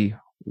to see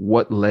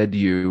what led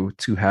you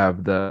to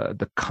have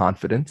the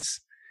confidence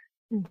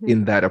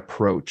in that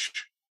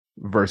approach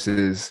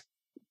versus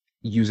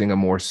using a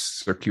more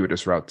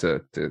circuitous route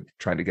to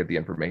trying to get the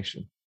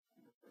information.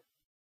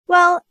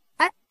 Well,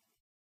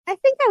 I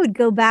think I would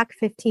go back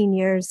 15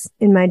 years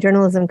in my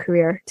journalism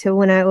career to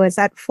when I was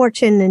at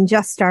Fortune and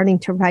just starting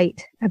to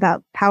write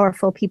about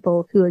powerful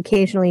people who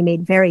occasionally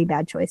made very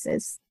bad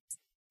choices.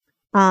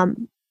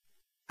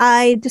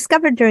 I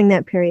discovered during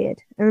that period,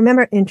 I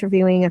remember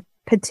interviewing a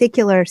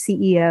particular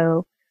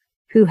CEO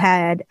who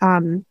had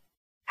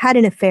had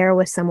an affair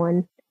with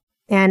someone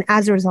and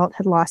as a result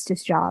had lost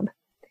his job.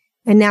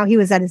 And now he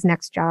was at his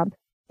next job.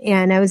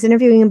 And I was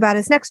interviewing him about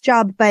his next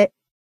job, but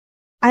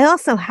I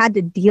also had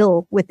to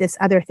deal with this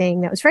other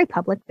thing that was very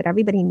public, that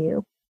everybody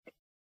knew.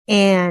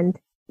 And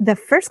the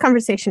first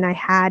conversation I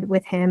had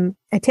with him,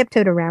 I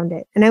tiptoed around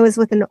it. And I was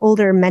with an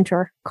older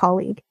mentor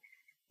colleague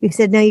who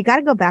said, no, you got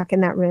to go back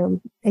in that room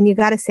and you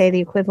got to say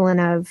the equivalent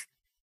of,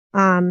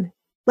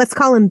 let's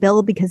call him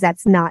Bill because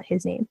that's not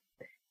his name.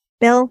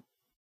 Bill,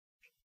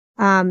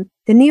 the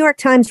New York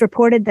Times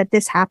reported that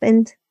this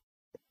happened.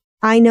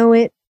 I know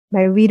it.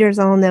 My readers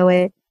all know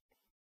it.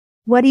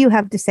 What do you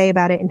have to say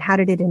about it and how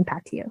did it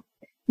impact you?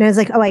 And I was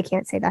like, oh, I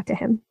can't say that to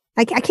him.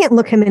 I can't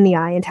look him in the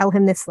eye and tell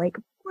him this, like,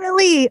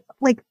 really,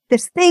 like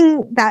this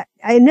thing that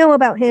I know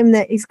about him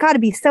that he's got to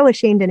be so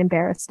ashamed and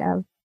embarrassed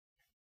of.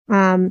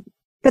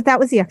 But that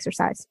was the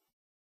exercise.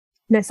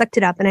 And I sucked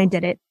it up and I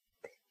did it.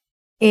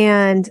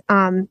 And,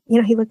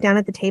 he looked down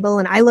at the table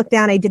and I looked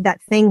down. I did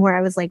that thing where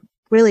I was like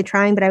really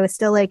trying, but I was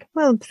still like,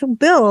 well, so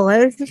Bill,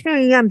 I'm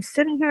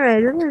sitting here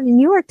at the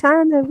New York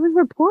Times and we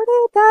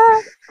reported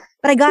that.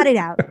 But I got it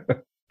out.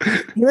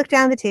 He looked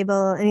down at the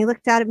table and he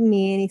looked out at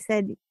me and he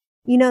said,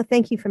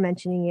 thank you for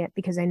mentioning it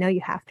because I know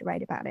you have to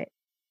write about it.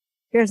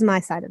 Here's my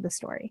side of the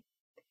story.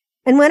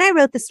 And when I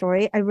wrote the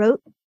story, I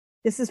wrote,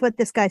 this is what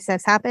this guy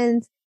says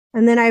happened.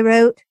 And then I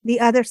wrote the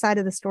other side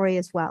of the story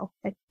as well.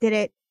 I did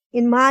it,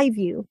 in my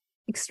view,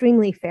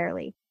 extremely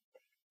fairly.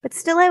 But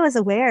still I was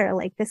aware,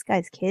 like, this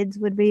guy's kids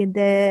would read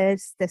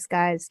this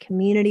guy's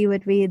community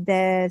would read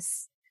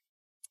this.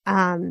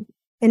 And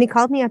he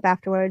called me up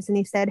afterwards and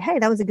he said, hey,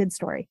 that was a good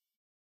story.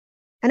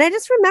 And I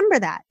just remember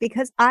that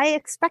because I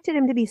expected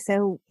him to be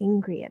so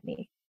angry at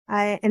me.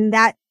 And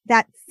that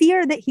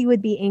fear that he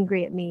would be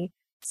angry at me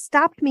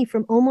stopped me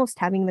from almost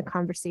having the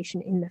conversation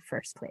in the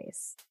first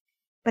place.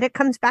 But it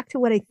comes back to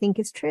what I think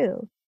is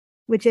true,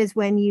 which is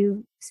when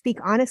you speak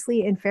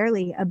honestly and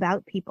fairly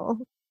about people,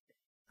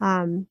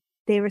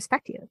 they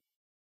respect you.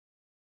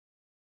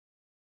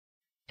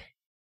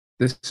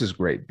 This is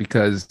great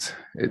because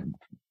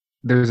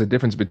there's a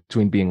difference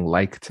between being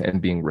liked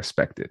and being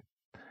respected.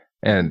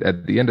 And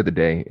at the end of the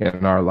day,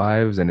 in our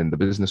lives and in the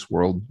business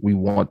world, we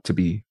want to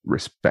be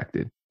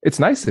respected. It's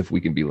nice if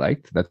we can be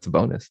liked. That's a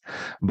bonus.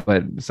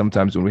 But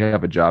sometimes when we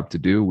have a job to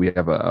do, we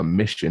have a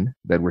mission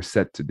that we're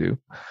set to do.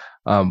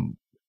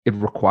 It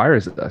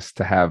requires us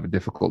to have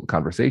difficult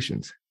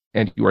conversations.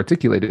 And you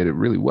articulated it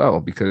really well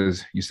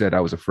because you said,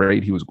 I was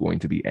afraid he was going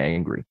to be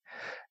angry.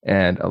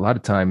 And a lot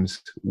of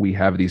times we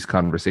have these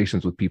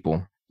conversations with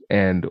people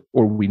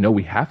or we know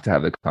we have to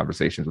have the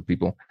conversations with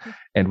people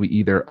and we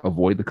either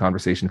avoid the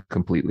conversation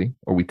completely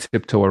or we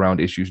tiptoe around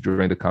issues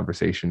during the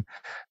conversation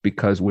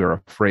because we're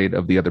afraid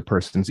of the other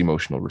person's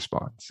emotional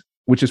response,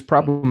 which is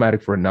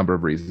problematic for a number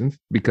of reasons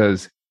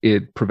because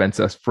it prevents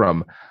us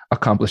from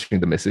accomplishing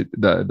the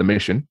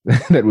mission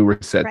that we were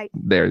set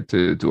there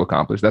to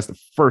accomplish. That's the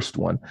first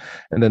one.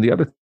 And then the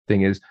other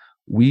thing is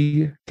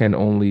we can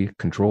only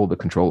control the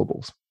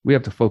controllables. We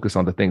have to focus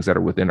on the things that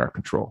are within our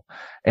control,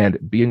 and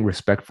being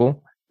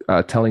respectful,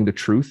 telling the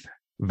truth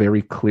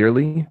very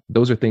clearly.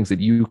 Those are things that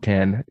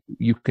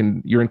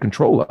you're in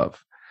control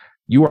of.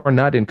 You are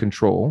not in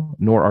control,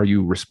 nor are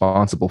you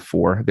responsible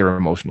for their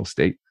emotional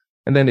state.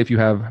 And then if you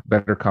have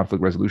better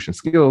conflict resolution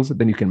skills,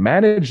 then you can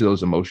manage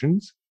those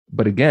emotions.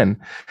 But again,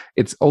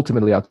 it's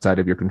ultimately outside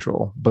of your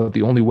control. But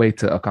the only way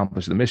to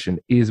accomplish the mission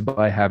is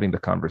by having the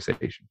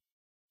conversation.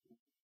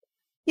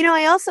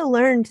 I also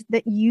learned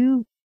that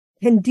you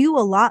can do a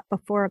lot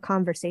before a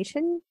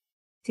conversation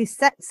to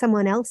set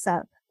someone else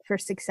up for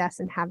success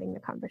in having the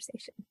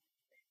conversation.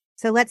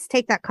 So let's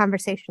take that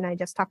conversation I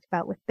just talked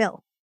about with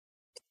Bill.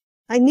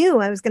 I knew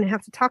I was going to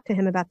have to talk to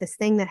him about this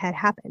thing that had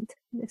happened,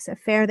 this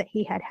affair that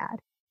he had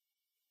had.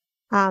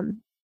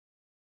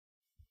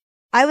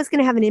 I was going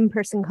to have an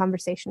in-person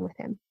conversation with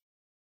him.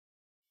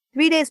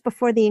 3 days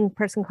before the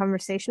in-person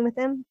conversation with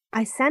him,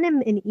 I sent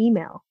him an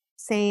email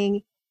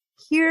saying,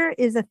 here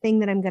is a thing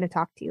that I'm going to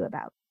talk to you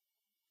about.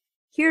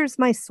 Here's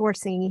my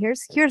sourcing.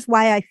 Here's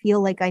why I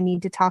feel like I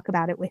need to talk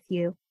about it with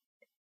you.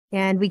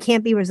 And we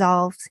can't be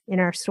resolved in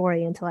our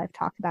story until I've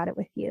talked about it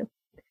with you.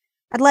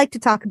 I'd like to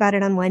talk about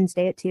it on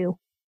Wednesday at 2.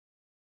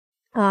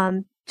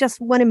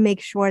 Just want to make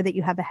sure that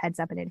you have a heads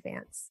up in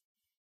advance.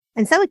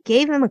 And so it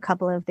gave him a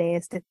couple of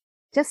days to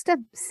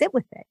sit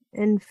with it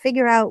and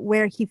figure out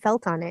where he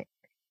felt on it.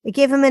 It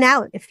gave him an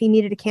out if he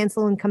needed to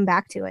cancel and come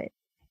back to it.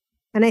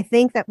 And I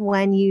think that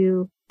when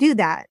you do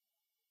that,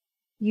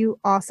 you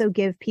also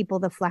give people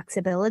the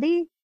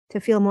flexibility to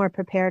feel more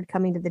prepared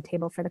coming to the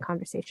table for the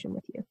conversation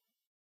with you.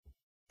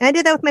 And I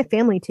did that with my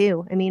family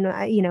too. I mean,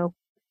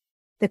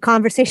 the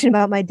conversation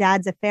about my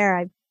dad's affair,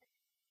 I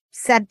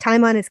set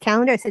time on his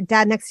calendar. I said,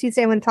 Dad, next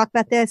Tuesday, I want to talk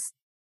about this.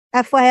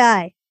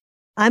 FYI,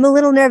 I'm a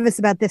little nervous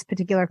about this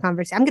particular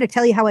conversation. I'm going to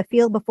tell you how I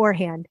feel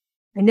beforehand.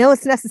 I know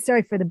it's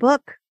necessary for the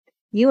book.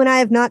 You and I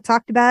have not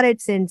talked about it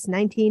since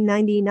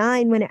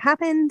 1999 when it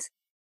happened.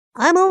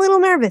 I'm a little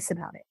nervous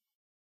about it.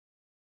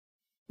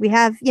 We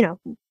have,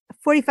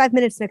 45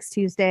 minutes next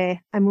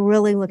Tuesday. I'm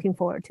really looking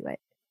forward to it.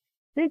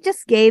 And it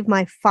just gave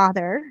my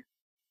father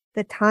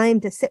the time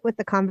to sit with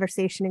the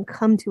conversation and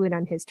come to it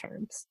on his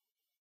terms.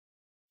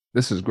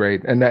 This is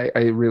great. And I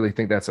really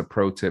think that's a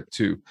pro tip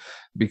too,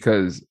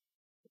 because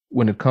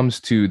when it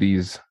comes to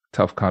these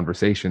tough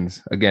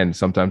conversations, again,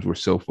 sometimes we're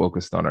so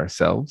focused on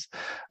ourselves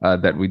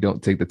that we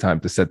don't take the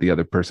time to set the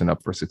other person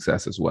up for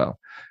success as well.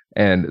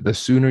 And the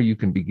sooner you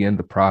can begin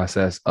the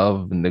process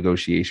of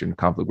negotiation,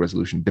 conflict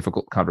resolution,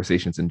 difficult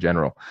conversations in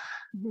general,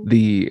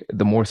 the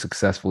more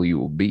successful you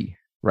will be.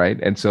 Right.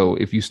 And so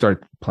if you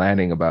start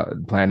planning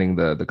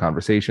the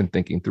conversation,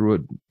 thinking through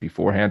it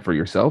beforehand for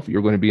yourself,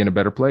 you're going to be in a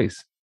better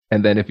place.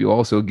 And then if you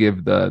also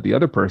give the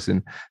other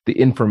person the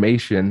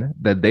information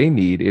that they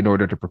need in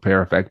order to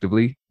prepare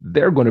effectively,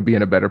 they're going to be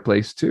in a better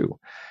place too.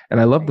 And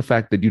I love the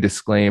fact that you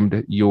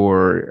disclaimed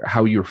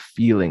how you're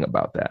feeling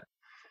about that.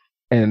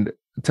 And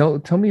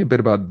tell me a bit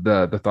about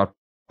the thought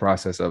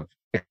process of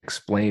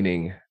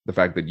explaining the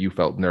fact that you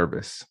felt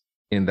nervous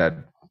in that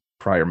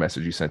prior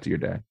message you sent to your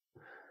dad.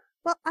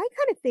 Well, I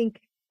kind of think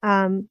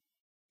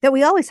that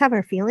we always have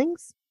our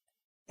feelings,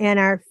 and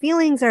our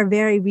feelings are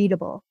very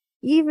readable,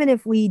 even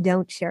if we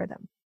don't share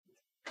them.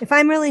 If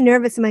I'm really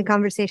nervous in my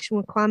conversation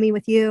with Kwame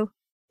with you,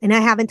 and I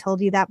haven't told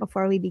you that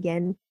before we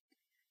begin,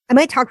 I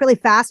might talk really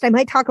fast. I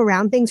might talk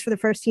around things for the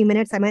first few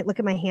minutes. I might look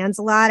at my hands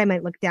a lot. I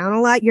might look down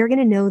a lot. You're going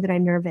to know that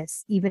I'm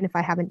nervous, even if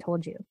I haven't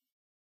told you.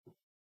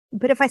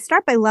 But if I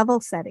start by level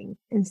setting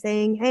and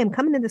saying, hey, I'm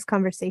coming to this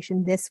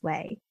conversation this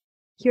way.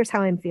 Here's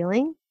how I'm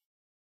feeling.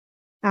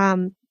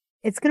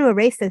 It's going to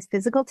erase those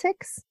physical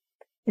tics,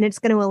 and it's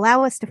going to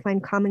allow us to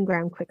find common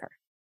ground quicker.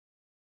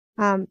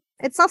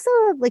 It's also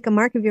like a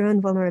mark of your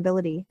own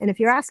vulnerability. And if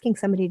you're asking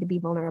somebody to be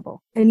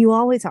vulnerable, and you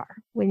always are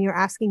when you're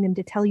asking them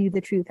to tell you the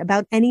truth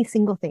about any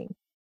single thing,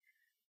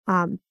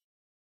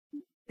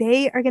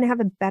 they are going to have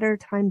a better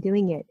time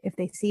doing it if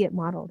they see it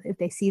modeled, if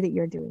they see that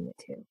you're doing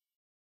it too.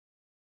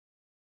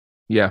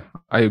 Yeah,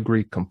 I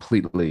agree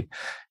completely.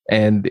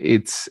 And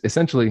it's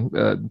essentially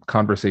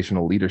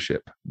conversational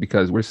leadership,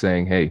 because we're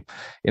saying, hey,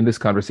 in this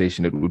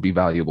conversation, it would be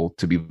valuable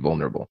to be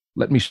vulnerable.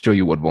 Let me show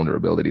you what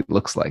vulnerability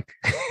looks like.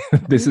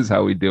 This is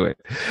how we do it.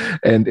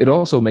 And it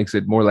also makes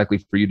it more likely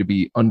for you to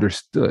be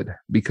understood,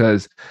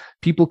 because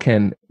people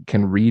can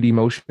read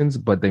emotions,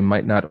 but they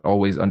might not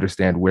always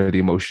understand where the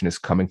emotion is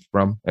coming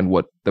from and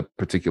what the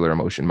particular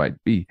emotion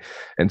might be.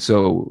 And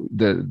so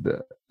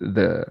the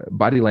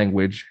body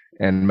language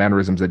and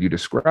mannerisms that you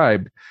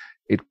described,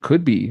 it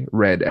could be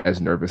read as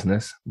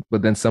nervousness,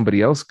 but then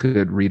somebody else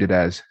could read it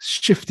as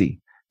shifty.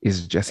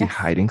 Is Jesse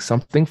hiding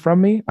something from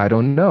me? I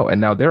don't know.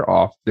 And now they're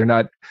off. They're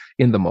not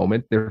in the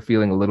moment. They're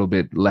feeling a little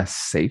bit less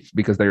safe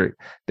because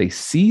they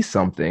see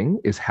something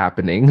is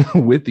happening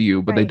with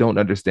you, but they don't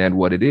understand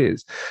what it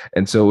is.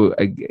 And so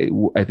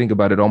I think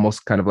about it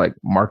almost kind of like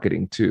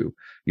marketing too.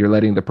 You're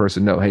letting the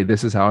person know, hey,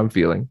 this is how I'm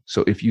feeling.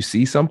 So if you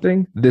see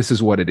something, this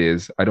is what it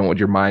is. I don't want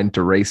your mind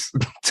to race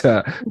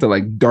to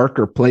like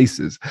darker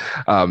places.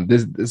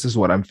 This is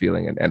what I'm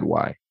feeling and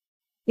why.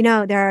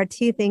 There are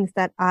two things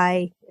that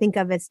I think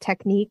of as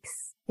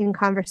techniques in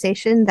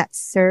conversation that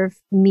serve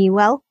me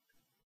well.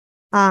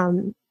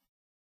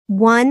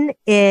 One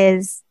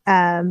is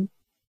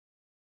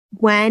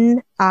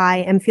when I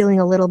am feeling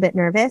a little bit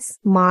nervous,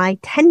 my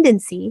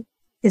tendency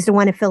is to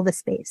want to fill the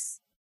space.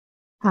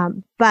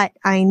 But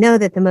I know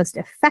that the most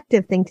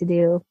effective thing to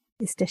do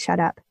is to shut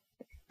up.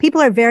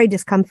 People are very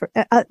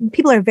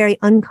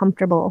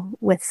uncomfortable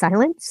with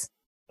silence.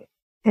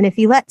 And if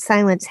you let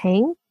silence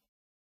hang,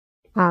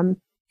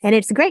 and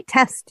it's a great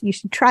test, you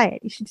should try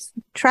it. You should just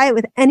try it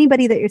with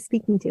anybody that you're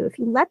speaking to. If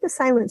you let the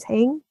silence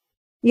hang,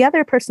 the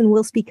other person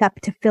will speak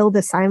up to fill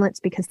the silence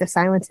because the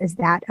silence is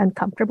that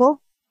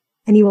uncomfortable,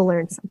 and you will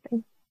learn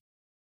something.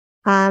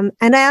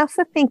 And I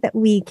also think that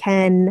we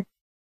can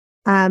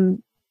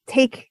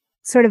take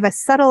sort of a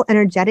subtle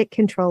energetic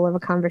control of a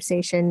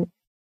conversation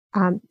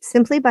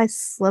simply by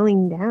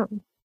slowing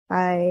down,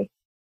 by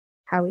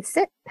how we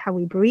sit, how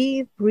we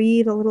breathe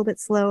a little bit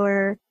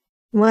slower.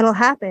 And what'll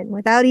happen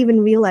without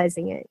even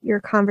realizing it, your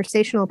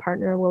conversational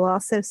partner will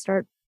also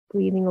start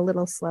breathing a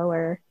little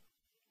slower.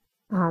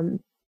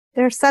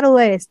 There are subtle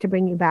ways to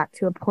bring you back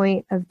to a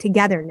point of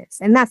togetherness.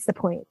 And that's the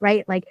point,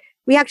 right? Like,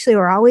 we actually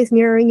are always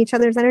mirroring each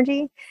other's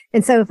energy.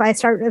 And so if I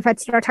start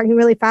talking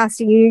really fast,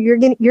 you're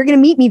going to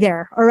meet me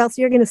there, or else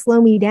you're going to slow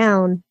me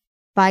down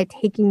by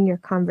taking your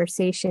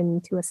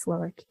conversation to a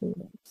slower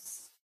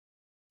cadence.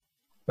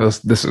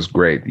 This is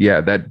great.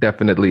 Yeah, that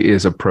definitely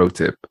is a pro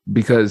tip,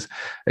 because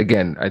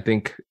again, I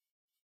think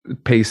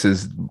pace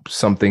is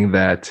something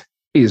that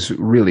is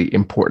really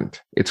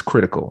important. It's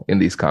critical in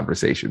these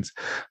conversations,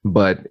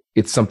 but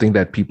it's something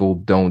that people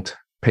don't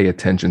pay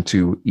attention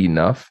to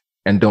enough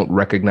and don't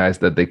recognize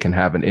that they can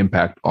have an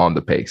impact on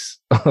the pace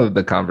of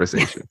the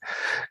conversation.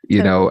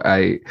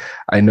 I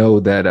know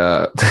that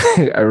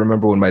I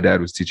remember when my dad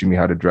was teaching me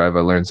how to drive,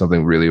 I learned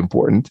something really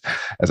important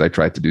as I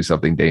tried to do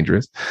something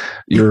dangerous.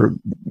 You're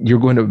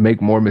going to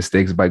make more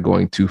mistakes by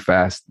going too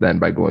fast than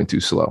by going too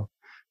slow.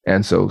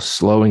 And so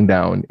slowing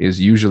down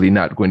is usually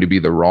not going to be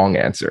the wrong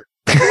answer.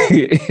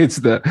 It's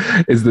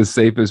the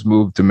safest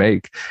move to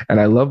make. And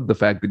I love the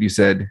fact that you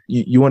said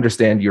you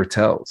understand your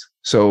tells.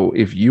 So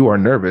if you are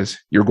nervous,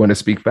 you're going to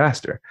speak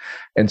faster.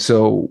 And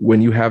so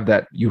when you have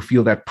that, you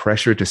feel that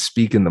pressure to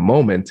speak in the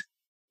moment,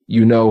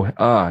 you know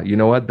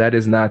what?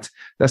 That's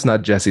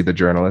not Jesse the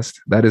journalist.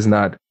 That is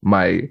not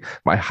my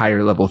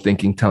higher level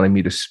thinking telling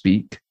me to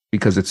speak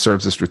because it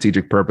serves a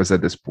strategic purpose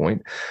at this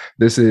point.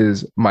 This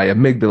is my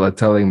amygdala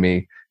telling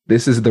me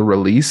this is the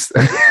release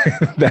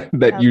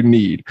that you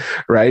need,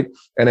 right?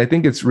 And I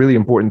think it's really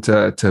important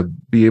to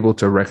be able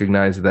to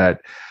recognize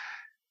that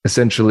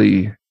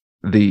essentially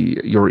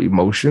your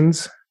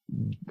emotions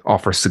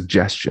offer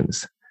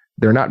suggestions.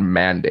 They're not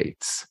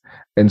mandates.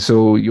 And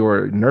so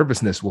your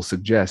nervousness will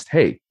suggest,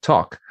 hey,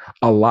 talk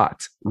a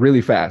lot,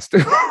 really fast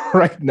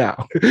right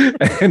now.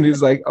 And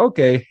it's like,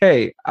 okay,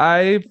 hey,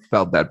 I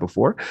felt that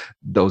before.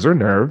 Those are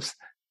nerves.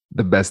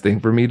 The best thing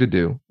for me to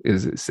do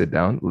is sit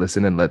down,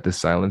 listen, and let this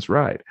silence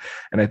ride.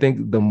 And I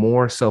think the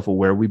more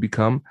self-aware we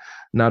become,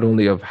 not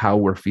only of how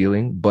we're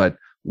feeling, but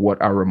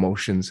what our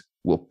emotions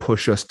will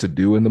push us to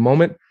do in the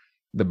moment,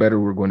 the better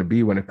we're going to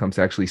be when it comes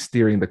to actually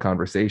steering the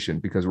conversation,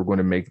 because we're going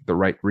to make the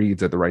right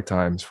reads at the right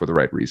times for the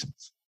right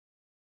reasons.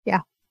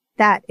 Yeah,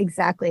 that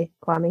exactly,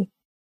 Kwame.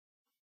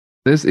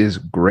 This is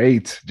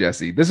great,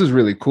 Jesse. This is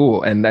really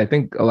cool. And I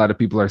think a lot of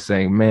people are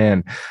saying,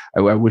 man, I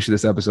wish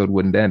this episode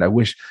wouldn't end. I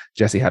wish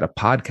Jesse had a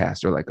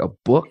podcast or like a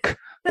book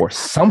or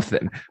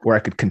something where I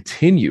could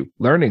continue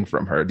learning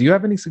from her. Do you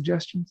have any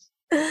suggestions?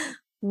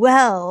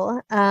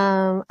 Well,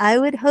 I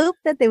would hope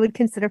that they would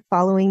consider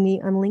following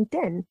me on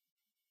LinkedIn,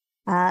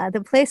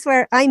 the place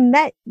where I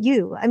met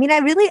you. I mean, I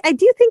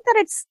do think that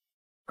it's,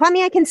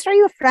 Kwame, I consider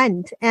you a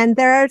friend. And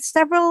there are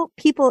several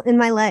people in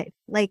my life,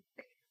 like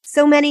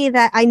so many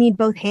that I need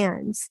both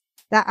hands,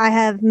 that I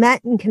have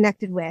met and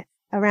connected with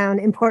around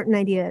important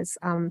ideas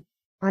on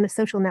a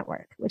social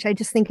network, which I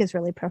just think is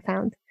really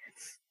profound.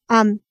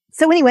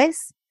 So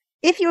anyways,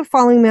 if you were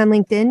following me on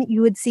LinkedIn,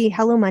 you would see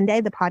Hello Monday,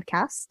 the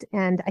podcast.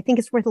 And I think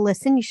it's worth a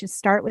listen. You should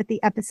start with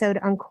the episode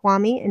on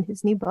Kwame and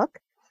his new book.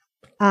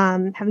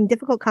 Having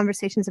difficult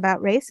conversations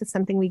about race is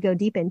something we go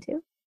deep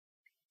into.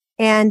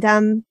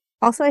 And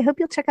also, I hope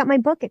you'll check out my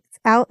book. It's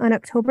out on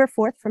October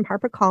 4th from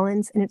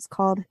HarperCollins, and it's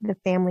called The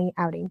Family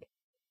Outing.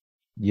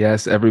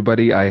 Yes,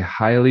 everybody, I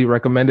highly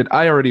recommend it.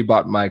 I already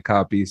bought my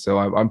copy, so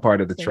I'm part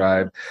of the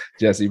tribe.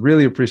 Jesse,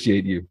 really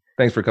appreciate you.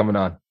 Thanks for coming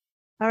on.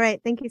 All right.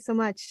 Thank you so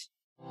much.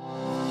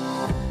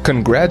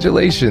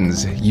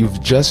 Congratulations!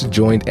 You've just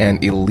joined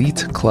an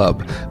elite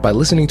club. By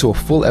listening to a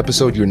full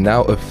episode, you're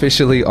now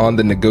officially on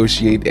the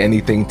Negotiate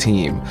Anything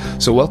team.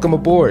 So welcome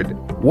aboard.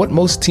 What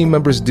most team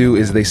members do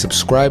is they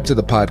subscribe to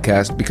the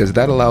podcast because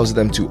that allows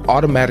them to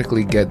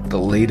automatically get the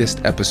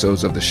latest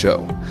episodes of the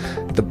show.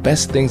 The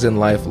best things in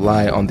life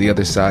lie on the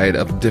other side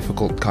of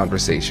difficult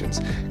conversations.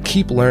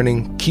 Keep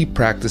learning, keep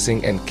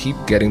practicing, and keep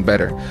getting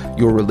better.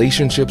 Your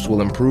relationships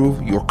will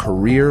improve, your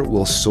career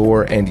will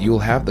soar, and you'll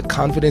have the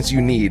confidence you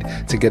need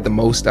to get the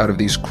most out of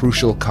these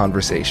crucial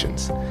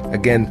conversations.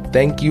 Again,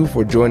 thank you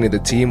for joining the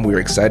team. We're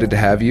excited to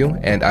have you,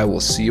 and I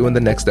will see you in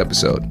the next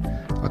episode.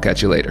 I'll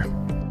catch you later.